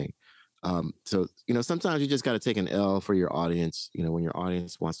when they sing. So, you know, sometimes you just got to take an L for your audience. You know, when your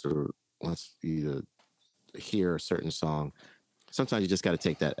audience wants you to hear a certain song, sometimes you just got to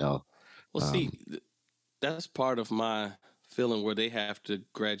take that L. Well, see, that's part of my feeling where they have to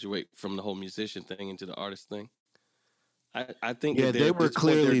graduate from the whole musician thing into the artist thing. I think they were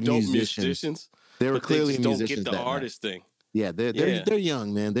clearly musicians. They were clearly musicians. Don't get the artist thing. Yeah, they're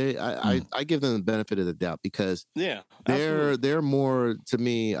young, man. I give them the benefit of the doubt because they're more, to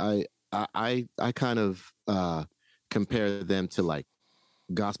me. I kind of compare them to like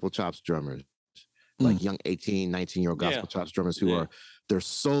gospel chops drummers, like young 18, 19-year-old gospel chops drummers who they're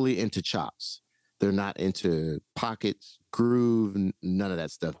solely into chops. They're not into pockets, groove, none of that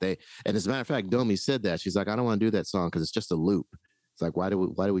stuff. And as a matter of fact, Domi said that. She's like, I don't want to do that song because it's just a loop. It's like, why do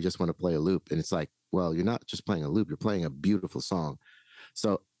we just want to play a loop? And it's like, well, you're not just playing a loop, you're playing a beautiful song.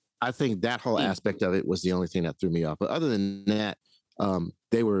 So I think that whole aspect of it was the only thing that threw me off. But other than that,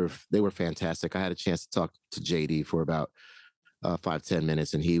 they were fantastic. I had a chance to talk to JD for about 5-10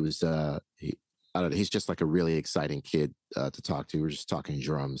 minutes, and he was I don't know, he's just like a really exciting kid to talk to. We were just talking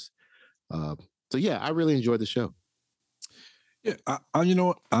drums. So yeah, I really enjoyed the show. Yeah, I you know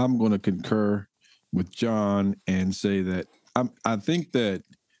what? I'm going to concur with John and say that I think that,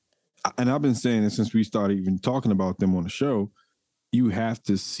 and I've been saying this since we started even talking about them on the show, you have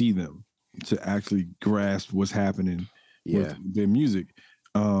to see them to actually grasp what's happening with their music.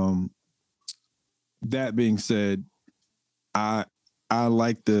 That being said, I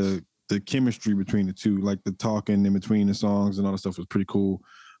like the chemistry between the two, like the talking in between the songs and all that stuff was pretty cool.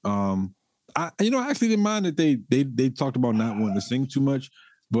 I actually didn't mind that they talked about not wanting to sing too much,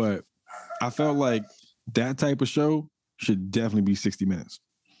 but I felt like that type of show should definitely be 60 minutes.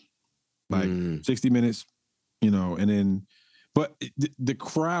 Like 60 minutes, you know, and then, but the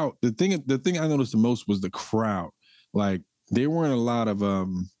crowd, the thing I noticed the most was the crowd. Like there weren't a lot of,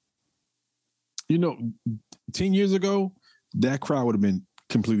 10 years ago, that crowd would have been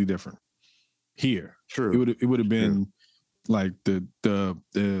completely different. Here, true, it would have been like the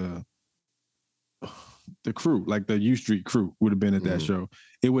crew, like the U Street crew would have been at that show.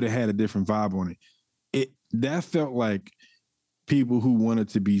 It would have had a different vibe on it. That felt like people who wanted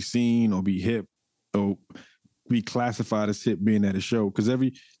to be seen or be hip or be classified as hip being at a show. Because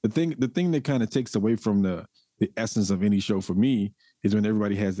the thing that kind of takes away from the essence of any show for me is when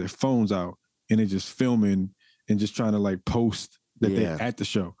everybody has their phones out and they're just filming and just trying to like post that they're at the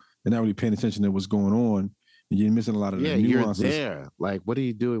show and not really paying attention to what's going on. And you're missing a lot of the nuances. You're there. Like, what are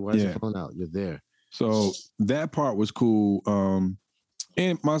you doing? Why is your phone out? You're there. So that part was cool.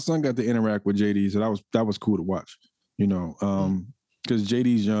 And my son got to interact with JD, so that was cool to watch, you know, because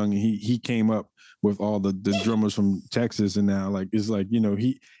JD's young and he came up with all the drummers from Texas, and now like it's like, you know,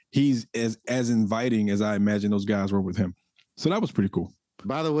 he's as inviting as I imagine those guys were with him. So that was pretty cool.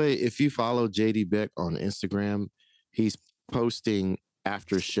 By the way, if you follow JD Beck on Instagram, he's posting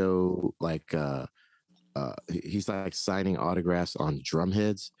after show like he's like signing autographs on drum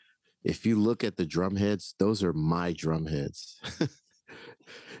heads. If you look at the drum heads, those are my drum heads.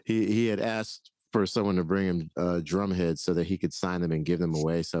 he had asked for someone to bring him drum heads so that he could sign them and give them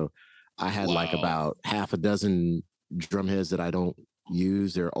away. So I had like about half a dozen drum heads that I don't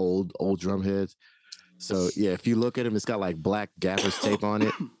use. They're old drum heads. So yeah, if you look at him, it's got like black gaffer's tape on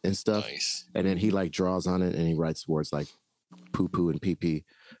it and stuff. Nice. And then he like draws on it and he writes words like poo poo and pee pee.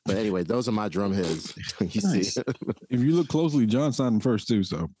 But anyway, those are my drum heads. You Nice. see. If you look closely, John signed them first too.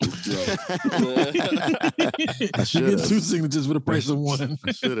 So I you should get have. 2 signatures for the price of one.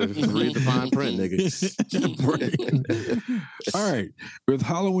 I should have read the fine print, nigga. Right. All right. With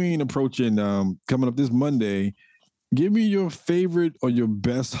Halloween approaching, coming up this Monday, give me your favorite or your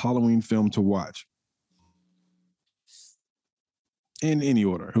best Halloween film to watch. In any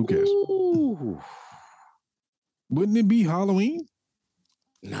order. Who cares? Ooh. Wouldn't it be Halloween?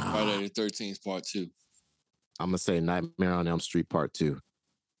 No. Friday the 13th Part 2. I'm gonna say Nightmare on Elm Street Part 2.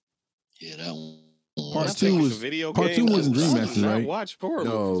 Yeah, that one. Part That's 2 like a was video Part 2 game. wasn't I do Dreammaster, not right? watch horror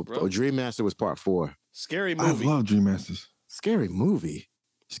No, movies, bro. Dream Master was Part 4. Scary I movie. love Dream Masters. Scary movie.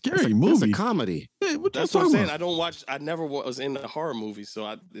 Scary That's movie. a comedy. Hey, what That's you what I'm talking saying. about? I don't watch. I never was in the horror movie,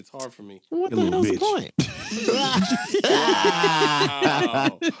 so it's hard for me. What You the little hell's the bitch. point?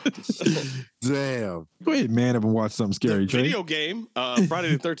 Damn. Go ahead, man, up and watch something scary, The Trey. video game,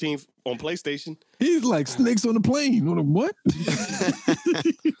 Friday the 13th on PlayStation. He's like snakes on the plane. On a what?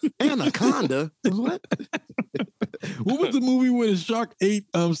 Anaconda. What? What was the movie where the shark ate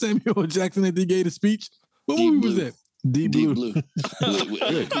Samuel Jackson at the gave a speech? What Deep movie was Blue. that? Deep Blue.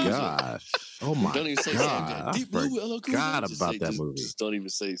 Good gosh. Oh my Don't even say God. Sam Jackson. Deep Blue with LL Cool J. Forgot Just about say- that just- movie. Just don't even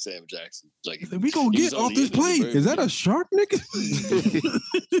say Sam Jackson. Like We gonna he get was off only this in it the plane. very Is that a shark, nigga?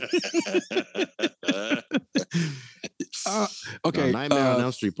 Okay. No, Nightmare on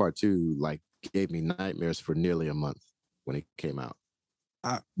Elm Street Part 2 like gave me nightmares for nearly a month when it came out.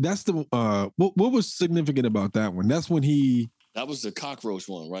 That's the what was significant about that one? That's when he That was the cockroach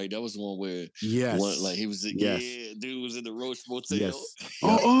one, right? That was the one where Yes. like he was Yes. yeah, dude was in the Roach Motel. Yes.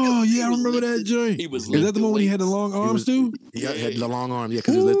 Oh yeah, I was remember that lifted- joint. he was Is that the lifting one when he had the weights. long He arms was- too? Yeah, had Yeah. the long arm. Yeah,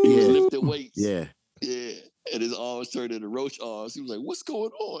 because he He was was lifting weights. yeah. Yeah. And his arms turned into roach arms. He was like, "What's going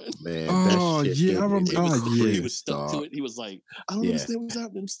on?" Man. Oh, that shit yeah, gave I me remember- the oh, creeps, yeah. He was stuck to dog. it. He was like, "I don't Yeah. understand what's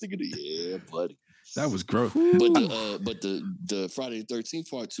happening." I'm sticking to yeah, buddy. That was gross. But the Friday the 13th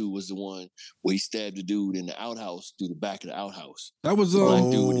Part 2 was the one where he stabbed the dude in the outhouse through the back of the outhouse. That was Black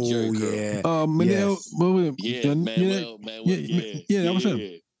dude with the Jerry curl. yeah. Manel. Yes. what was it? Yeah, Manuel, yeah, that was him.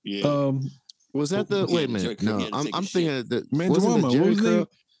 Yeah. Was that the Yeah, wait a the Jerry minute? curl. No, He had to take I'm his thinking shit. of the Man, wasn't Drama, the what Jerry was his curl. name?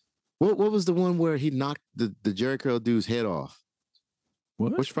 What was the one where he knocked the Jerry curl dude's head off?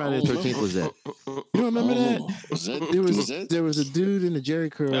 What? Which Friday the 13th was that? You don't remember that? Was that? There was a dude in the Jerry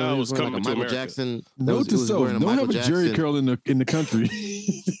curl. No, it he was wearing Coming like to a Michael America. Jackson. Note to self: wearing a don't Michael have a Jerry Jackson. curl in the country.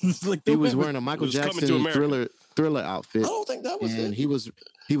 It's like He don't was have wearing a Michael was Coming to Jackson America. thriller I outfit, don't think that was and it. he was That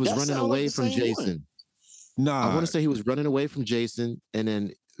running sound away like the from same one. Jason. Nah, I want to say he was running away from Jason, and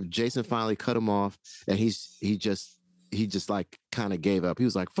then Jason finally cut him off, and he just like kind of gave up. He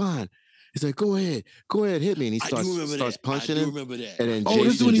was like, "Fine." He's like, "Go ahead, hit me," and he I do remember starts that. punching I do him. remember that. And then oh, this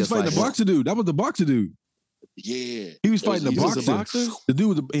is Jason when he's just fighting like, the boxer dude. That was the boxer dude. Yeah. He was That fighting the he was a boxer. boxer? The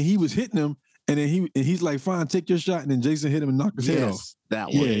dude, and he was hitting him, and then he's like, "Fine, take your shot," and then Jason hit him and knocked his head off. Yes, that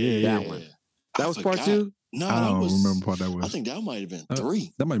one. Yeah. That one. That I was part forgot. 2. No, I that don't was, remember part that was. I think that might have been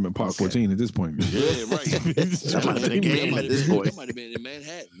 3. That might have been part Okay. 14 at this point. Yeah, right. That might have been a game at this point. That might have been in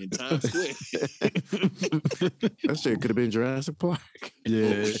Manhattan, in Times Square. That shit could have been Jurassic Park.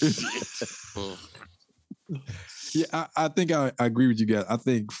 Yeah. Oh, Yeah, I think I agree with you guys. I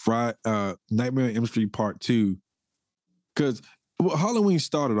think Nightmare on Elm Street Part 2, because Halloween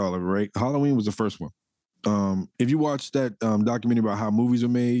started all of it, right? Halloween was the first one. If you watch that documentary about how movies were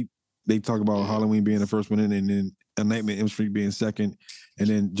made, they talk about Halloween being the first one, and then A Nightmare on Elm Street being second, and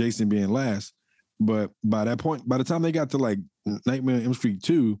then Jason being last. But by that point, by the time they got to like Nightmare on Elm Street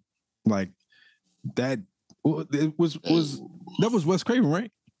 2, like that, it was that was Wes Craven,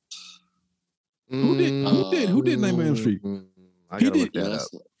 right? Who did Nightmare on Elm Street? I He gotta look did- that up.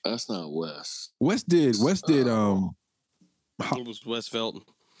 that's not Wes. Wes did It was Wes Felton.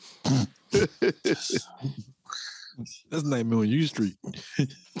 That's Nightmare on U Street.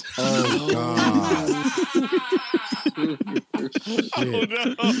 Oh God! Oh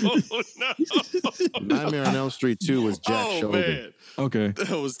no! Nightmare on Elm Street 2 was Jack Oh Shogun. man, Okay. that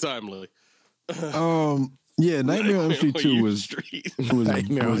was timely. Yeah, Nightmare on Elm Street 2 was Street.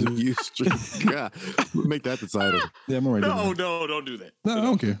 Nightmare on U Street. God, make that the title. Yeah, I'm alright. No, don't do that. No, I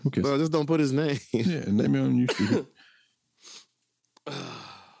don't care. Who cares? Well, just don't put his name. Yeah, Nightmare on U Street.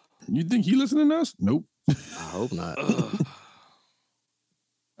 You think he listening to us? Nope. I hope not.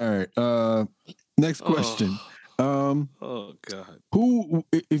 All right. Next question. Oh God.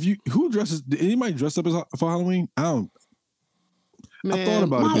 Who dresses? Did anybody dress up for Halloween? I thought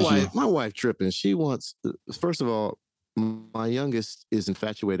about it. My wife tripping. She wants. First of all, my youngest is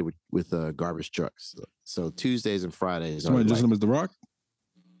infatuated with garbage trucks. So Tuesdays and Fridays. Somebody dressing him as The Rock.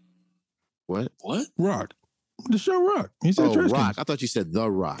 What? Rock. The show Rock. He said Rock. Can. I thought you said The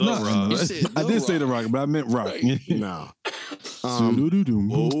Rock. No, I did say The Rock, but I meant Rock. Right. No.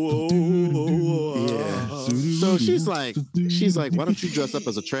 So she's like, why don't you dress up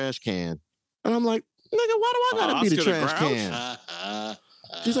as a trash can? And I'm like, nigga, why do I gotta be the trash can?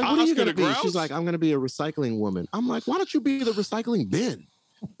 She's like, what are you gonna be? She's like, I'm gonna be a recycling woman. I'm like, why don't you be the recycling bin?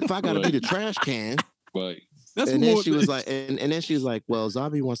 If I gotta be the trash can. Right. And then she was like, and then she was like, well,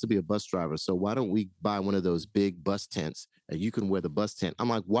 Zavi wants to be a bus driver, so why don't we buy one of those big bus tents and you can wear the bus tent? I'm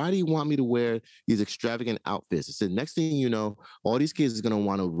like, why do you want me to wear these extravagant outfits? I said, next thing you know, all these kids are gonna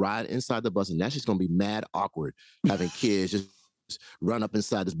want to ride inside the bus, and that's just gonna be mad awkward having kids just run up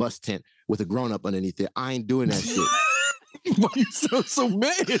inside this bus tent with a grown up underneath it. I ain't doing that shit. Why you sound so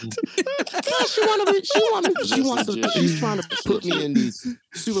mad? She's trying to put me in these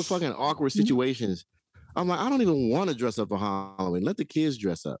super fucking awkward situations. I'm like, I don't even want to dress up for Halloween. Let the kids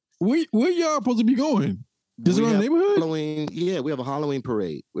dress up. Where y'all supposed to be going? Just around the neighborhood? Halloween, yeah, we have a Halloween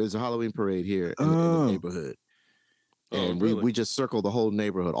parade. There's a Halloween parade here in the neighborhood. And we just circle the whole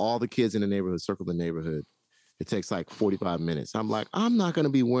neighborhood. All the kids in the neighborhood circle the neighborhood. It takes like 45 minutes. I'm like, I'm not going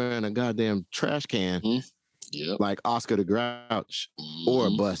to be wearing a goddamn trash can like Oscar the Grouch or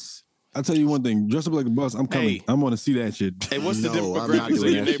a bus. I'll tell you one thing. Dress up like a bus. I'm coming. Hey. I'm going to see that shit. Hey, what's the demographics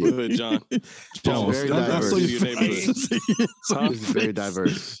in your neighborhood, John? It's very diverse. It's very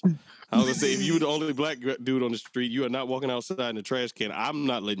diverse. I was going to say, if you were the only black dude on the street, you are not walking outside in the trash can. I'm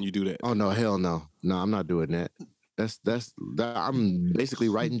not letting you do that. Oh, no, hell no. No, I'm not doing that. I'm basically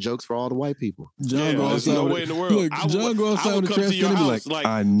writing jokes for all the white people. There's no way in the world. Look, John go outside with the trash can and be like,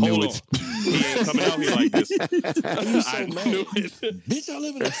 I knew it. He ain't coming out here like this. I knew it. Bitch, I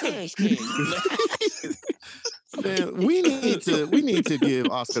live in a trash can. Man, we need to give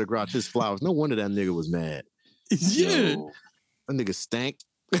Oscar the Grouch his flowers. No wonder that nigga was mad. Yeah. That nigga stank.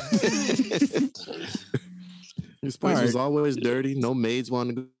 His place was always dirty. No maids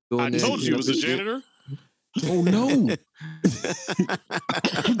wanted to go in there. I told you it was a janitor. Oh no.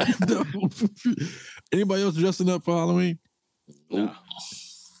 No. Anybody else dressing up for Halloween? No.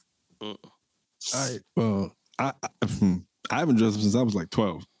 All right. Well, I haven't dressed up since I was like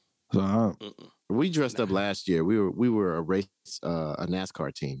 12. So we dressed up last year. We were a race, a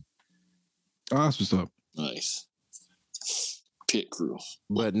NASCAR team. Oh, that's what's up. Nice. Pit crew.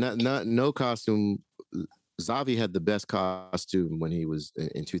 But no costume. Zavi had the best costume when he was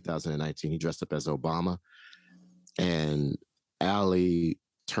in 2019. He dressed up as Obama. And Allie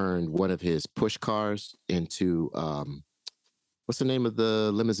turned one of his push cars into what's the name of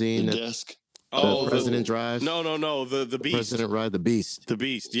the limousine? The desk. The president drives. No. The beast. President ride the beast. The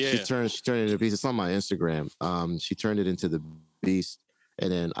beast. Yeah. She turned it into the beast. It's on my Instagram. She turned it into the beast, and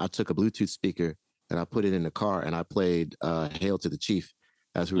then I took a Bluetooth speaker and I put it in the car and I played "Hail to the Chief"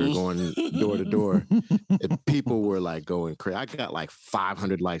 as we were going door to door, and people were like going crazy. I got like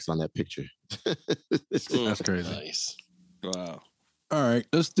 500 likes on that picture. That's crazy. Nice. Wow. All right,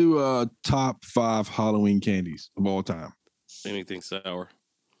 let's do top 5 Halloween candies of all time. Anything sour.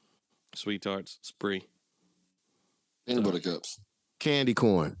 Sweet tarts. Spree. Peanut butter cups. Candy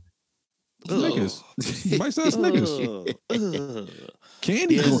corn. Snickers. Bite-sized Snickers.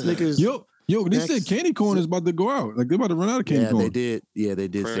 Candy corn. Snickers. Yo, they said candy corn is about to go out. Like they're about to run out of candy corn. They did. Yeah, they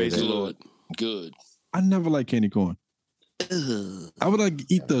did Praise say that. the Lord. Good. I never liked candy corn. I would like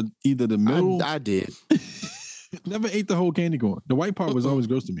eat either the middle. I did. Never ate the whole candy corn. The white part was always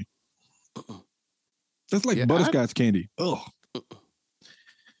gross to me. That's like butterscotch candy. Ugh.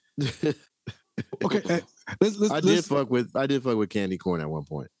 Okay, I did fuck with candy corn at one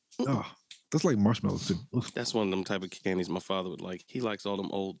point. Oh, that's like marshmallows too. Ugh. That's one of them type of candies my father would like. He likes all them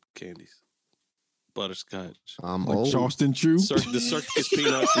old candies. Butterscotch. I'm like old. Charleston Chew. The circus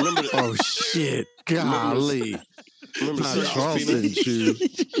peanuts. Remember oh shit! Golly. Remember the Charleston Chew.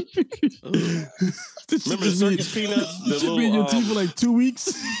 Remember the circus peanuts? The should be in your teeth for like 2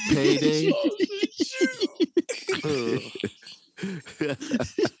 weeks. Payday.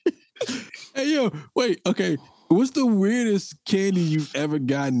 Hey yo, wait. Okay, what's the weirdest candy you've ever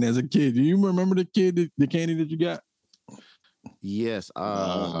gotten as a kid? Do you remember the candy that you got? Yes.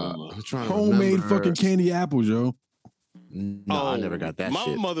 I'm trying to homemade remember. fucking candy apples, yo. No, I never got that my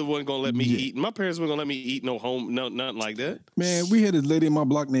shit. My mother wasn't gonna let me eat. My parents weren't gonna let me eat nothing like that. Man, we had this lady in my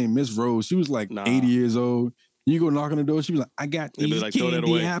block named Miss Rose. She was like 80 years old. You go knock on the door, she be like, I got They be these like, "Throw that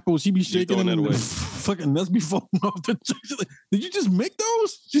candy away." apples. She be Just shaking throwing them that and away. fucking nuts be falling off the tree. She's like, did you just make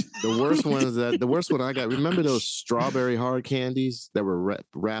those? The worst one I got. Remember those strawberry hard candies that were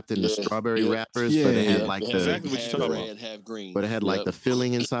wrapped in the strawberry wrappers, but it had like Exactly what you're talking about. red, half green. but it had like the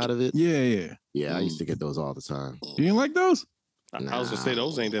filling inside of it. Yeah. Yeah, I used to get those all the time. You didn't like those? I was gonna say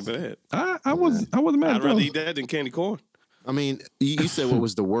those ain't that bad. I wasn't mad I'd at rather those. eat that than candy corn. I mean, you said what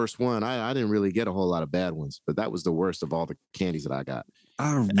was the worst one. I didn't really get a whole lot of bad ones, but that was the worst of all the candies that I got.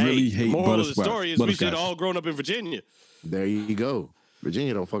 I really hate moral of the butterscotch. story is we should all grown up in Virginia. There you go.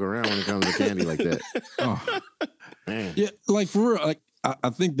 Virginia don't fuck around when it comes to candy like that. Oh. Man. Yeah, like for real, like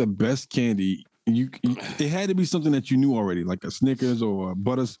I think the best candy it had to be something that you knew already, like a Snickers or a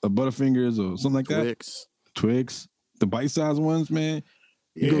Butterfingers or something like that. Twix, the bite-sized ones, man.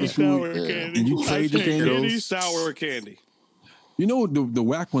 You go to school and you trade your candy. Any sour candy. You know the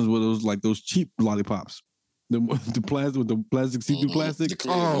whack ones were those cheap lollipops. The plastic with the plastic see-through plastic.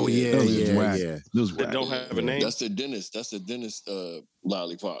 Oh yeah, those yeah, whack. yeah. Those That whack. don't have a name. That's the dentist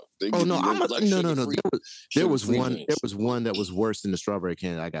lollipop. Oh no, no. There was one. Drinks. There was one that was worse than the strawberry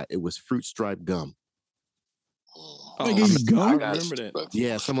candy I got. It was fruit stripe gum. They gave you gum? I remember that.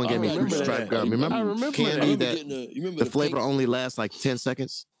 Yeah, someone gave me fruit remember stripe that. gum. Remember, I remember candy that. that the flavor only lasts like 10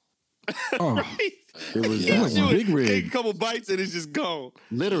 seconds. Oh, it was that that was one. Big Rig. Take a couple bites and it's just gone.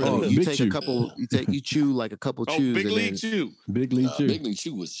 Literally, Oh, you Big take Chew. a couple. You chew like a couple chews. Big and League then, Chew. Big League Chew. Big League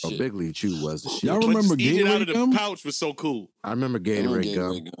Chew was shit. Big League Chew was the shit. Y'all But remember just eating it out of Gatorade the gum? pouch was so cool. I remember Gatorade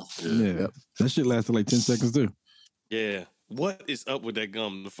gum. Yeah, that shit lasted like 10 seconds too. Yeah. What is up with that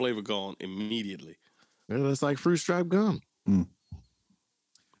gum? The flavor gone immediately. It's like fruit stripe gum. All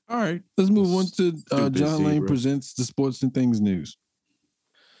right, let's move on to Stupid John Lane zebra. presents the Sports and Things news.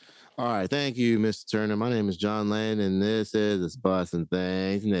 All right, thank you, Mr. Turner. My name is John Lane, and this is the Sports and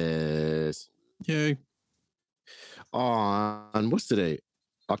Things news. Yay. On what's today?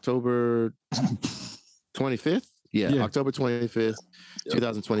 October 25th? Yeah, Yeah. October 25th,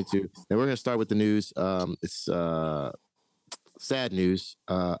 2022. And we're going to start with the news. It's sad news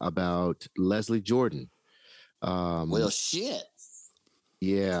about Leslie Jordan. Well, shit.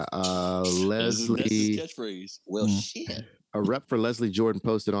 Yeah, That's his Leslie. catchphrase. Well, shit. A rep for Leslie Jordan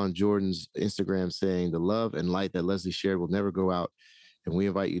posted on Jordan's Instagram saying, "The love and light that Leslie shared will never go out. And we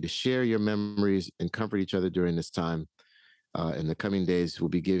invite you to share your memories and comfort each other during this time. In the coming days, we'll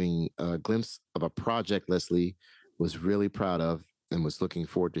be giving a glimpse of a project Leslie was really proud of and was looking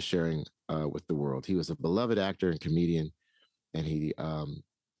forward to sharing with the world. He was a beloved actor and comedian, and he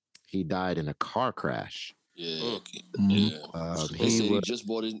died in a car crash. Yeah. Mm-hmm. They say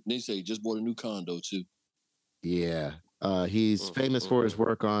he just bought a new condo too. Yeah. He's famous for his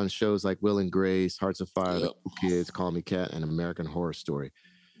work on shows like Will and Grace, Hearts of Fire, The Cool Kids, Call Me Kat, and American Horror Story.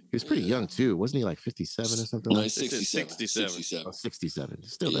 He was pretty young too, wasn't he? Like 57 or something? No, like he's 67. Oh, 67.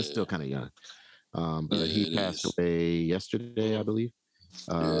 That's still kind of young. But he passed away yesterday, I believe.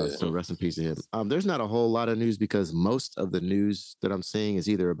 So rest in peace to him. There's not a whole lot of news because most of the news that I'm seeing is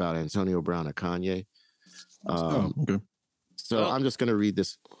either about Antonio Brown or Kanye. Okay. So I'm just gonna read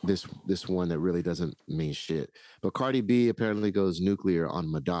this one that really doesn't mean shit. But Cardi B apparently goes nuclear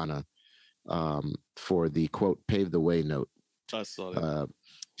on Madonna for the quote "pave the way" note. I saw that.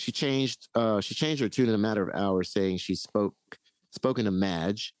 She changed her tune in a matter of hours, saying she spoken to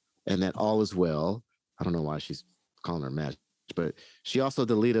Madge and that all is well. I don't know why she's calling her Madge, but she also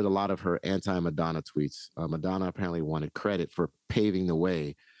deleted a lot of her anti-Madonna tweets. Madonna apparently wanted credit for paving the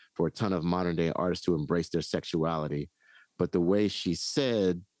way for a ton of modern day artists to embrace their sexuality. But the way she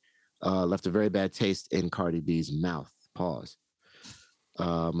said left a very bad taste in Cardi B's mouth. Pause.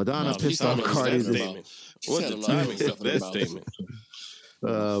 Madonna pissed off Cardi. What's the timing of that statement?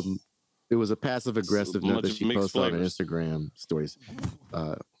 It was a passive aggressive note that she posted on her Instagram stories.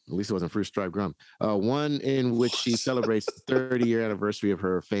 At least it wasn't fruit stripe gum. One in which she celebrates the 30-year anniversary of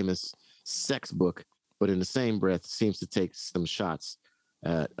her famous sex book, but in the same breath seems to take some shots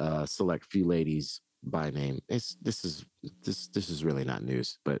at select few ladies by name. This is really not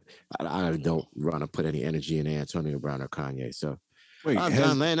news, but I don't want to put any energy in Antonio Brown or Kanye. So Wait, I'm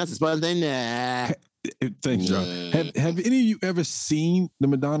John Lane. That's a fun thing. Nah. Thanks, John. Have any of you ever seen the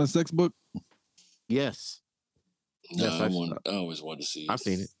Madonna sex book? Yes. No, Yes, I always wanted to see it. I've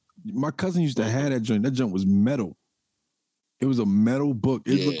seen it. My cousin used to have that joint. That joint was metal. It was a metal book.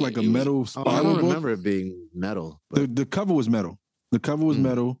 It looked like a metal spiral I don't book. remember it being metal. But The cover was metal. The cover was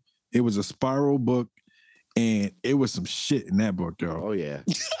metal. It was a spiral book, and it was some shit in that book, y'all. Oh yeah.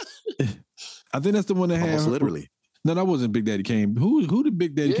 I think that's the one that had Almost literally. No, that wasn't Big Daddy Kane. Who did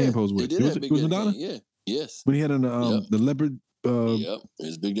Big Daddy Kane pose with? They did have It Big was Daddy Madonna? Kane, yeah. Yes. When he had on the leopard Yep.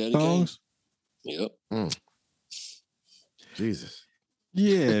 It's Big Daddy thongs? Kane. Yep. Jesus.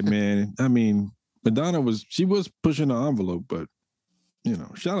 Yeah, man. I mean, Madonna was pushing the envelope, but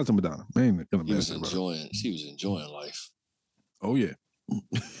shout out to Madonna. I ain't gonna She was bash her, enjoying life. Oh yeah.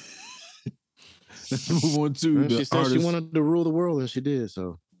 Let's move on to the she said artist. she wanted to rule the world, and she did.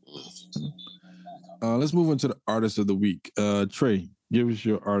 So, let's move on to the artist of the week. Trey, give us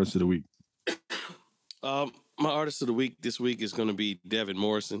your artist of the week. My artist of the week this week is going to be Devin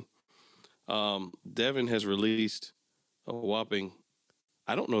Morrison. Devin has released a whopping,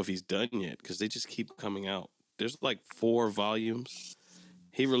 I don't know if he's done yet because they just keep coming out. There's like 4 volumes.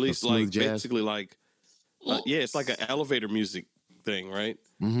 He released like basically like, it's like an elevator music thing, right?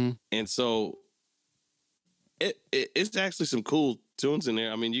 Mm-hmm. And so it's actually some cool tunes in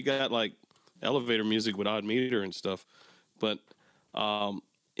there. I mean, you got like elevator music with odd meter and stuff, but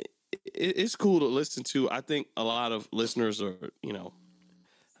it's cool to listen to. I think a lot of listeners are,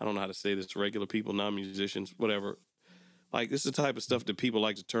 I don't know how to say this, regular people, non-musicians, whatever. Like, this is the type of stuff that people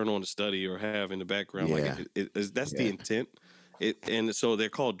like to turn on to study or have in the background. Yeah. Like, that's the intent. And so they're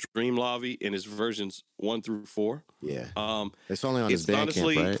called Dream Lavi, and it's versions 1 through 4. Yeah. It's only on his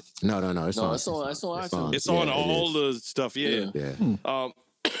Bandcamp, right? No. It's on iTunes. It's on all the stuff, yeah.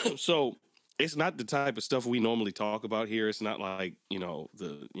 So it's not the type of stuff we normally talk about here. It's not like,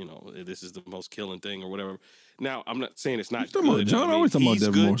 this is the most killing thing or whatever. Now, I'm not saying it's not good. John always talking about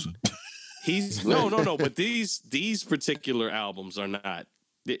Devin Morrison. He's no, but these particular albums are not.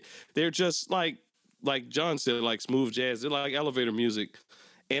 They're just like John said, like smooth jazz. They're like elevator music.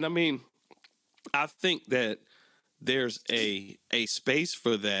 And I mean, I think that there's a space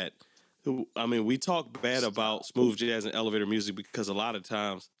for that. I mean, we talk bad about smooth jazz and elevator music because a lot of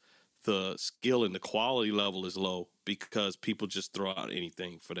times the skill and the quality level is low because people just throw out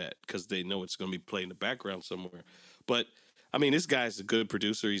anything for that because they know it's going to be played in the background somewhere. But I mean, this guy's a good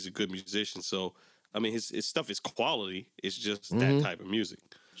producer. He's a good musician. So, I mean, his stuff is quality. It's just that type of music.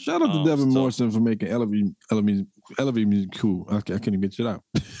 Shout out to Devin Morrison for making elevator music cool. I couldn't get shit out.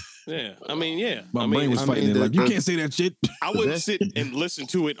 Yeah. I mean, yeah. My brain was fighting it. Like, you can't say that shit. I wouldn't sit and listen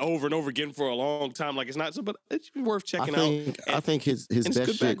to it over and over again for a long time. Like, it's not so, but it's worth checking out. I think his best good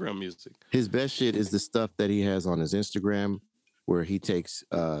shit, background music. His best shit is the stuff that he has on his Instagram where he takes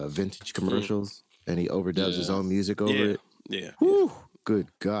vintage commercials and he overdubs his own music over it. Yeah. Whew, good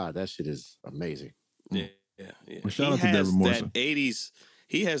God, that shit is amazing. Yeah. Well, shout out to Devin Morrison.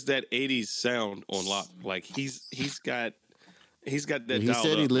 He has that 80s sound on lock. Like he's got that. He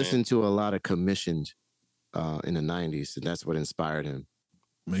said he listened to a lot of commissioned in the 90s, and that's what inspired him.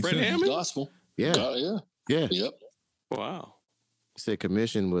 Fred Hammond? Gospel. Yeah. Yep. Wow. He said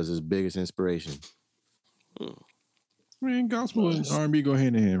commission was his biggest inspiration. Man, gospel and R&B go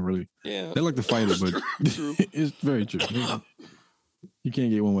hand in hand, really. Yeah. They like to fight it, but it's very true. You can't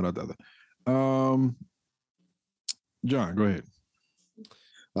get one without the other. John, go ahead.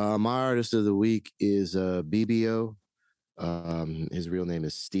 My artist of the week is BBO. His real name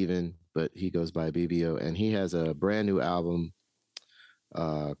is Steven, but he goes by BBO, and he has a brand new album.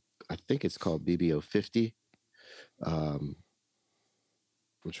 I think it's called BBO 50. I'm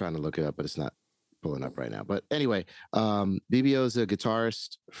trying to look it up, but it's not pulling up right now. But anyway, BBO is a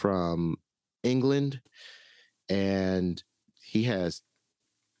guitarist from England, and he has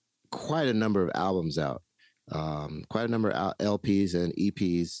quite a number of albums out, quite a number of LPs and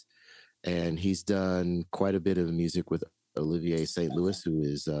EPs, and he's done quite a bit of music with Olivier St. Louis, who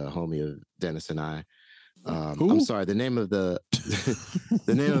is a homie of Dennis and I. I'm sorry, the name of the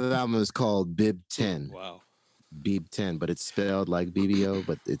name of the album is called Bib 10. Wow. Bib 10, but it's spelled like BBO,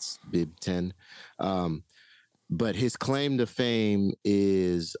 but it's Bib 10. But his claim to fame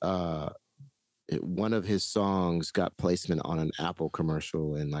is one of his songs got placement on an Apple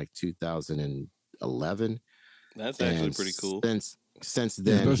commercial in like 2011. That's actually pretty cool. Since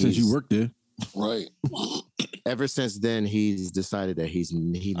then, since you worked there, right? Ever since then, he's decided that he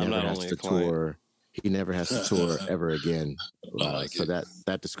never has to tour. He never has to tour ever again. So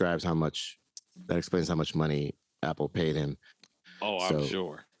that describes how much. That explains how much money Apple paid him. Oh, I'm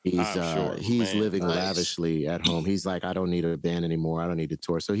sure. He's living lavishly at home. He's like, I don't need a band anymore. I don't need to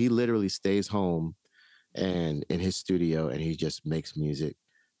tour. So he literally stays home and in his studio, and he just makes music,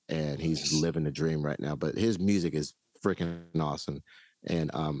 and he's living the dream right now. But his music is freaking awesome. And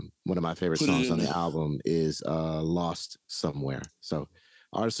one of my favorite songs on the album is Lost Somewhere. So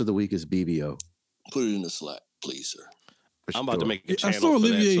artist of the week is BBO. Put it in the Slack, please, sir. I'm about to make a channel. I saw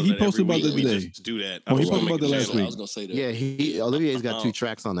Olivier. For that, he posted about that today. Just do that. Oh, he posted about that last week. I was gonna say that. Yeah, Olivier's got 2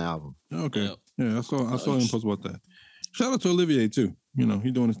 tracks on the album. Okay. Yeah, I saw him post about that. Shout out to Olivier too. You know,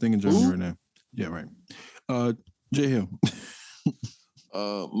 he's doing his thing in Germany right now. Yeah, right. Jay Hill.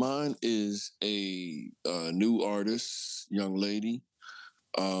 Mine is a new artist, young lady,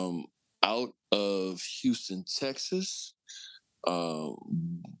 out of Houston, Texas.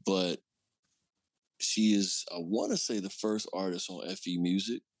 But she is, I want to say, the first artist on FE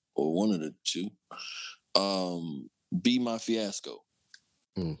Music, or one of the two. Be My Fiasco.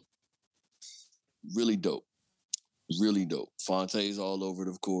 Really dope. Really dope. Fonte's all over it,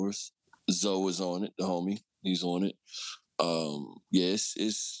 of course. Zoe is on it, the homie. He's on it.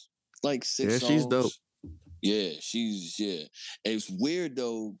 It's like 6 songs. She's dope. Yeah, It's weird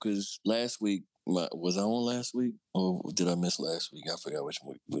though, because last week, was I on last week? Or did I miss last week? I forgot which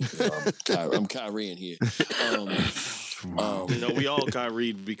week. I'm Kyrie in here. We all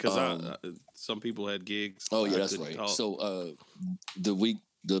Kyrie because some people had gigs. Oh yeah, that's right. Talk. So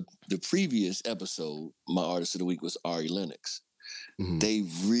the previous episode, my artist of the week was Ari Lennox. Mm-hmm. They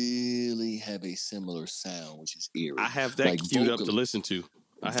really have a similar sound, which is eerie. I have that queued up to listen to.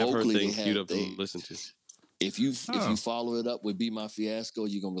 I have her thing queued up to listen to. If you follow it up with Be My Fiasco,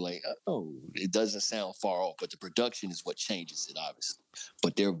 you're gonna be like, oh, it doesn't sound far off, but the production is what changes it, obviously.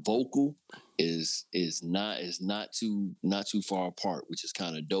 But their vocal is not too far apart, which is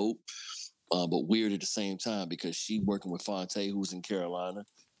kind of dope, but weird at the same time because she working with Fonte, who's in Carolina,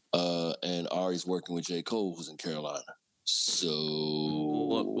 and Ari's working with J. Cole, who's in Carolina. So,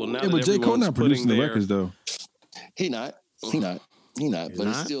 now but J. Cole not producing the records though. He not. But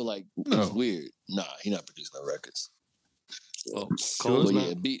it's still like it's weird. Nah, he not producing no records.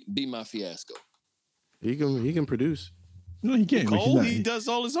 Be My Fiasco. He can produce. No, he can't. Cole, he does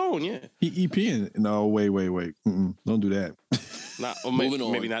all his own. Yeah, he EPing. No, wait. Don't do that. Not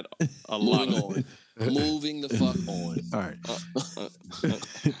maybe not a lot. Moving the fuck on. All right.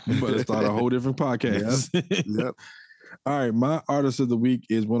 You better start a whole different podcast. Yep. All right, my artist of the week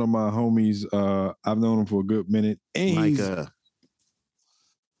is one of my homies. I've known him for a good minute. And Micah.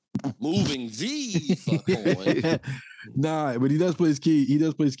 Moving the fuck on. Nah, but he does play his keys. He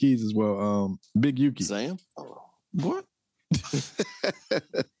does play his keys as well. Big Yuki. Sam? What?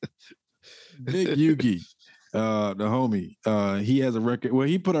 Big Yuki, the homie. He has a record. Well,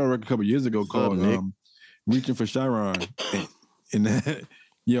 he put out a record a couple years ago called Reaching for Chiron. And that,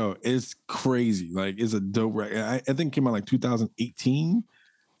 yo, it's crazy. Like, it's a dope record. I think it came out like 2018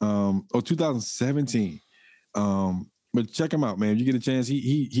 or 2017. But check him out, man. If you get a chance,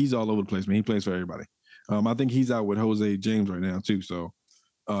 he's all over the place, man. He plays for everybody. I think he's out with Jose James right now too. So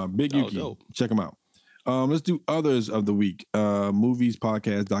Big Yuki, check him out. Let's do others of the week. Movies,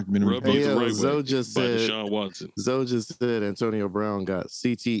 podcasts, documentaries. Zoe just said Deshaun Watson. Zoe just said Antonio Brown got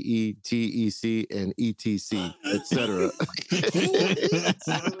CTE, TEC, and ETC, etc.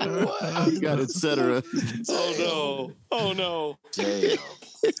 He got etc. Oh no. Damn.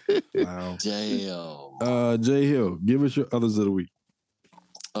 Wow. Damn. Jay Hill, give us your others of the week.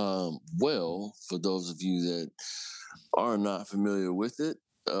 Well, for those of you that are not familiar with it,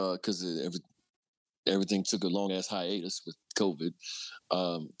 because everything took a long ass hiatus with COVID,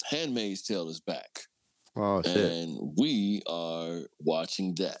 Handmaid's Tale is back. Oh shit! And we are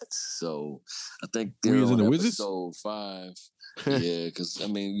watching that. So I think they're in on the episode 5. Yeah, because I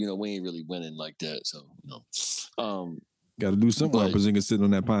mean, we ain't really winning like that. So got to do something while Porzingis sitting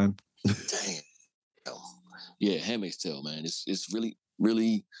on that pine. Damn. Yeah, Handmaid's Tale, man. It's really,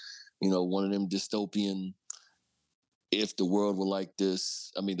 really, one of them dystopian. If the world were like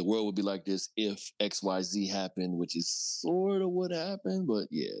this, I mean, the world would be like this if XYZ happened, which is sort of what happened. But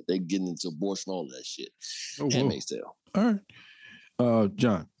yeah, they getting into abortion, all of that shit. Handmaid's Tale. All right.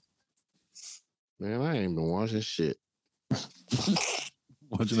 John. Man, I ain't been watching shit.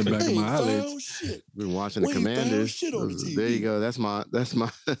 Watching the back of my eyelids. Been watching the Commanders. There you go. That's my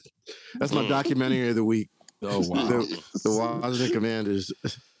documentary of the week. Oh wow. The Washington Commanders.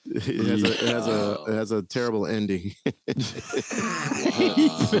 It has a terrible ending. It's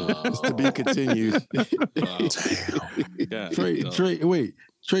to be continued.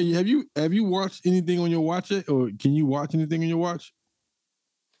 Trey, have you watched anything on your watch it, or can you watch anything on your watch?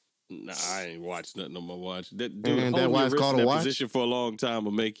 Nah, I ain't watched nothing on my watch. That why it's called a watch? Position for a long time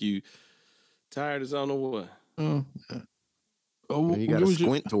will make you tired as I don't know what. You got to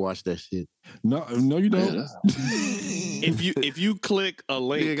squint to watch that shit. No, you don't. If you click a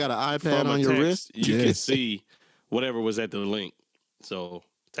link, you got an iPad on your wrist. You can see whatever was at the link. So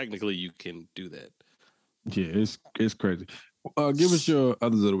technically, you can do that. Yeah, it's crazy. Give us your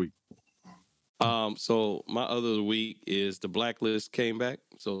others of the week. So my other of the week is The Blacklist came back.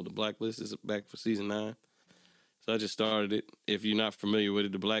 So The Blacklist is back for season 9. So I just started it. If you're not familiar with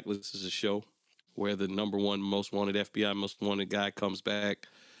it, The Blacklist is a show where the number one most wanted FBI most wanted guy comes back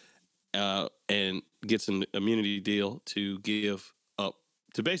and gets an immunity deal to give up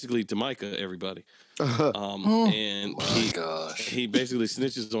to Micah everybody. And he basically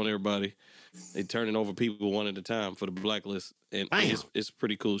snitches on everybody. They turning over people one at a time for the blacklist, and it's a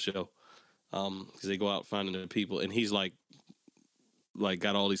pretty cool show. Because they go out finding the people, and he's like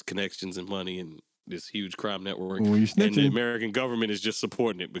got all these connections and money and this huge crime network, and the American government is just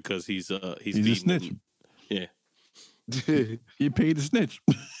supporting it because he's a snitch. Yeah, you paid to snitch.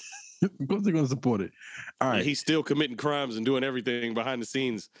 Of course they're gonna support it. All right, he's still committing crimes and doing everything behind the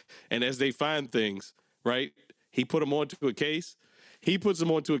scenes. And as they find things, right, he put them onto a case. He puts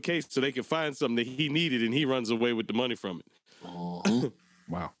them onto a case so they can find something that he needed, and he runs away with the money from it.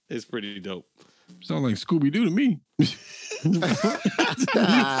 Wow, it's pretty dope. Sounds like Scooby-Doo to me.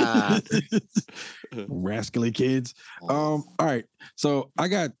 Rascally kids. All right, so I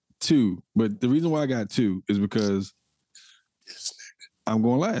got 2, but the reason why I got 2 is because I'm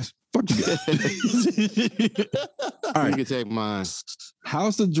going last. Fuck you guys. All right, you can take mine.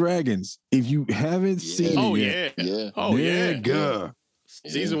 House of Dragons. If you haven't seen it yet, nigga.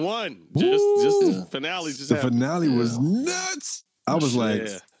 Season 1, just finale. The finale was nuts. I was like,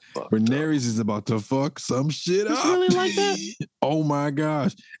 Rhaenyra is about to fuck some shit up. It's really like that? Oh my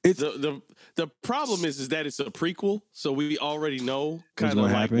gosh! It's the problem is that it's a prequel, so we already know kind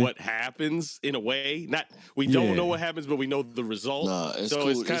of like what happens in a way. We don't know what happens, but we know the result. Nah, it's so cool.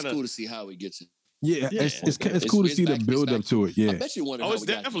 It's cool to see how he gets it. Yeah, it's cool to see the build up to it. Yeah, I bet you wonder. It's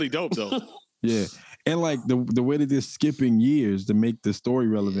definitely dope though. Yeah. And like the way that they're skipping years to make the story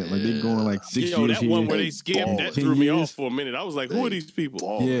relevant, like they're going like 6 years. That one where they skipped, that threw me off for a minute. I was like, who are these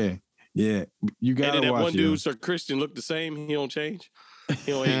people? Yeah. You gotta and then that watch one dude, Sir Christian, looked the same. He don't change.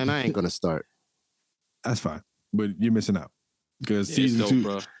 Man, I ain't gonna start. That's fine, but you're missing out because season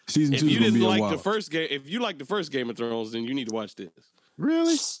dope, 2 is gonna be a while. If you didn't like the first Game of Thrones, then you need to watch this.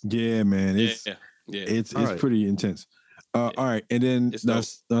 Really? Yeah, man. It's pretty intense. All right, and then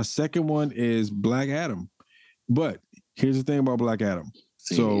the second one is Black Adam. But here's the thing about Black Adam.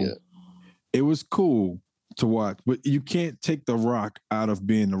 It was cool to watch, but you can't take The Rock out of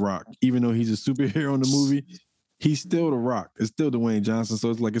being The Rock. Even though he's a superhero in the movie, he's still The Rock. It's still Dwayne Johnson, so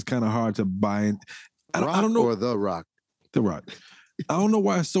it's kind of hard to buy in. I don't know. Or The Rock. The Rock. I don't know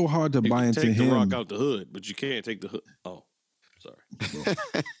why it's so hard to buy into him. You can take The Rock out the hood, but you can't take the hood. Oh. Sorry.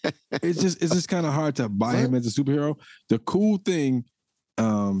 It's just kind of hard to buy him as a superhero. The cool thing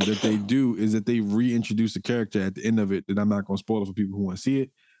that they do is that they reintroduce a character at the end of it that I'm not going to spoil it for people who want to see it.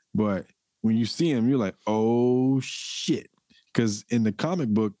 But when you see him, you're like, oh shit. Because in the comic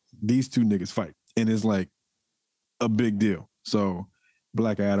book, these two niggas fight. And it's like a big deal. So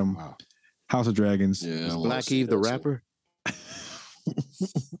Black Adam, House of Dragons. Is Black Eve the rapper?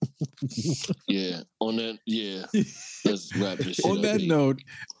 Let's wrap this shit on that note,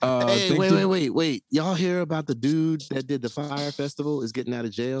 hey, wait. Y'all hear about the dude that did the Fire Festival is getting out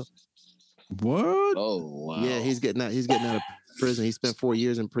of jail? What? Oh wow. Yeah, he's getting out of prison. He spent 4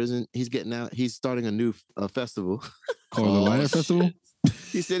 years in prison. He's getting out. He's starting a new festival called the Lion Festival.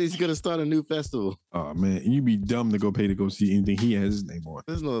 He said he's gonna start a new festival. Oh man, you'd be dumb to go pay to go see anything he has his name on.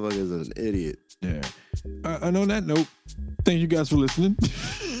 This motherfucker is an idiot. Yeah. And on that note, thank you guys for listening.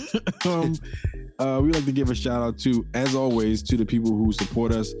 We like to give a shout out to, as always, to the people who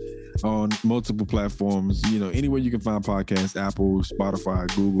support us on multiple platforms. You know, anywhere you can find podcasts: Apple, Spotify,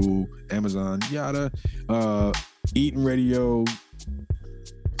 Google, Amazon, yada. Eaton Radio,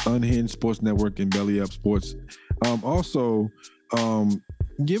 Unhinged Sports Network, and Belly Up Sports. Also,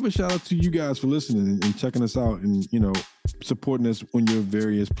 give a shout out to you guys for listening and checking us out, and supporting us on your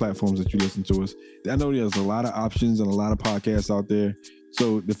various platforms that you listen to us. I know there's a lot of options and a lot of podcasts out there.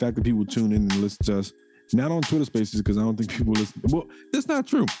 So the fact that people tune in and listen to us, not on Twitter Spaces, because I don't think people listen. Well, that's not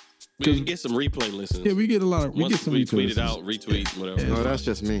true. We can get some replay listens. Yeah, we get a lot of. Once get some we replay tweet listens. it out, retweet, whatever. No, that's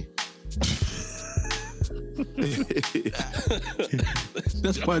just me.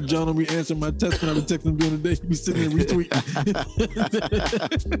 That's why John will be answering my text when I be texting him during the day. He be sitting there retweeting.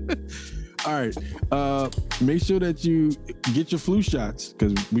 All right. Make sure that you get your flu shots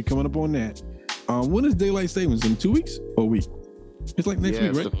because we coming up on that. When is daylight savings? In 2 weeks or a week? It's like next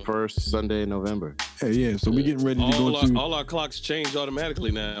week, right? It's the first Sunday in November. Yeah. So we getting ready to go to. All our clocks change automatically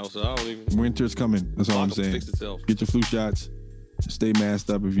now, so I don't even. Winter's coming. That's all I'm saying. Fix itself. Get your flu shots. Stay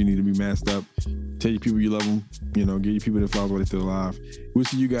masked up if you need to be masked up. Tell your people you love them. Get your people their flowers while they're still alive. We'll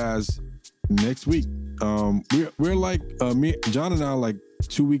see you guys next week. We're like John and I are like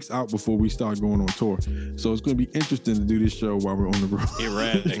 2 weeks out before we start going on tour, so it's going to be interesting to do this show while we're on the road.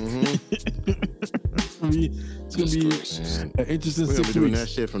 Erratic. It's going to be an interesting 6 weeks. We're doing that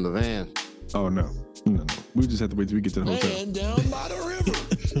shit from the van. Oh no. We just have to wait till we get to the hotel. Man down by the river.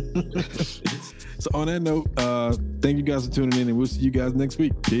 So on that note, thank you guys for tuning in, and we'll see you guys next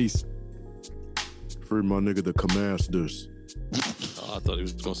week. Peace. Free my nigga the Commanders. Oh, I thought he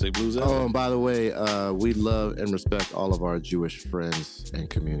was going to say Blues. Oh, and by the way, we love and respect all of our Jewish friends and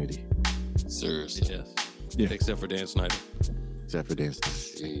community. Seriously. Yes. Yeah. Except for Dan Snyder. Except for Dan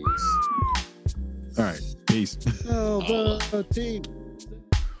Snyder. All right. Peace. Team.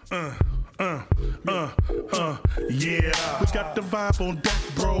 Yeah, we got the vibe on deck,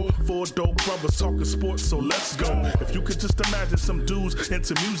 bro. Four dope brothers talking sports, so let's go. If you could just imagine some dudes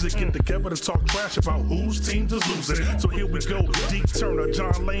into music get together to talk trash about whose teams is losing. So here we go. D. Turner,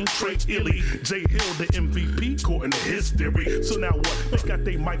 John Lane, Trey Illy, Jay Hill, the MVP, according to his theory. So now what? They got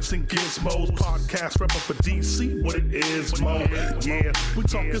they mics and gizmos. Podcast rapper for DC, what it is, Mo. Yeah, we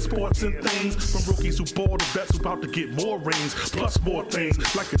talking sports and things from rookies who ball to vets who about to get more rings, plus more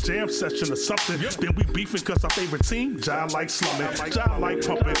things like a jam session or something. Then we beefing cause our favorite team, Jai like slumming, Jai like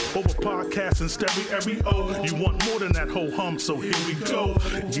pumping over podcasts and stereo. You want more than that whole hum, so here we go.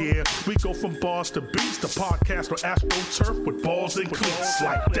 Yeah, we go from bars to beats, the podcast or AstroTurf with balls and cleats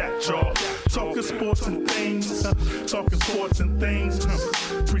like that, y'all. Talking sports and things, talking sports and things.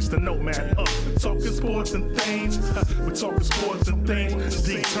 Preach the nomad up. Talking sports and things, we talking sports and things.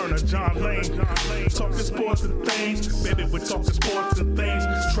 D. Turner, John Lane, talking sports and things. Baby, we're talking sports and things.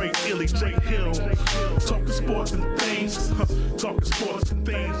 Trey Illy, Jay Hill, talking sports and things. Talking sports and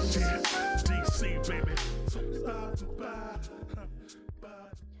things. DC, baby.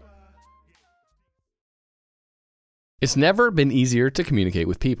 It's never been easier to communicate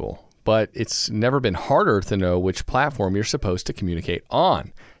with people, but it's never been harder to know which platform you're supposed to communicate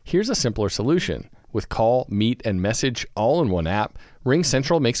on. Here's a simpler solution. With call, meet, and message all in one app,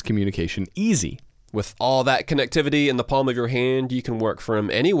 RingCentral makes communication easy. With all that connectivity in the palm of your hand, you can work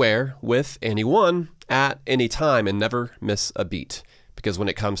from anywhere with anyone at any time and never miss a beat. Because when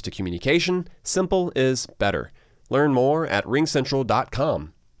it comes to communication, simple is better. Learn more at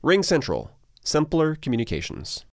ringcentral.com. RingCentral. Simpler communications.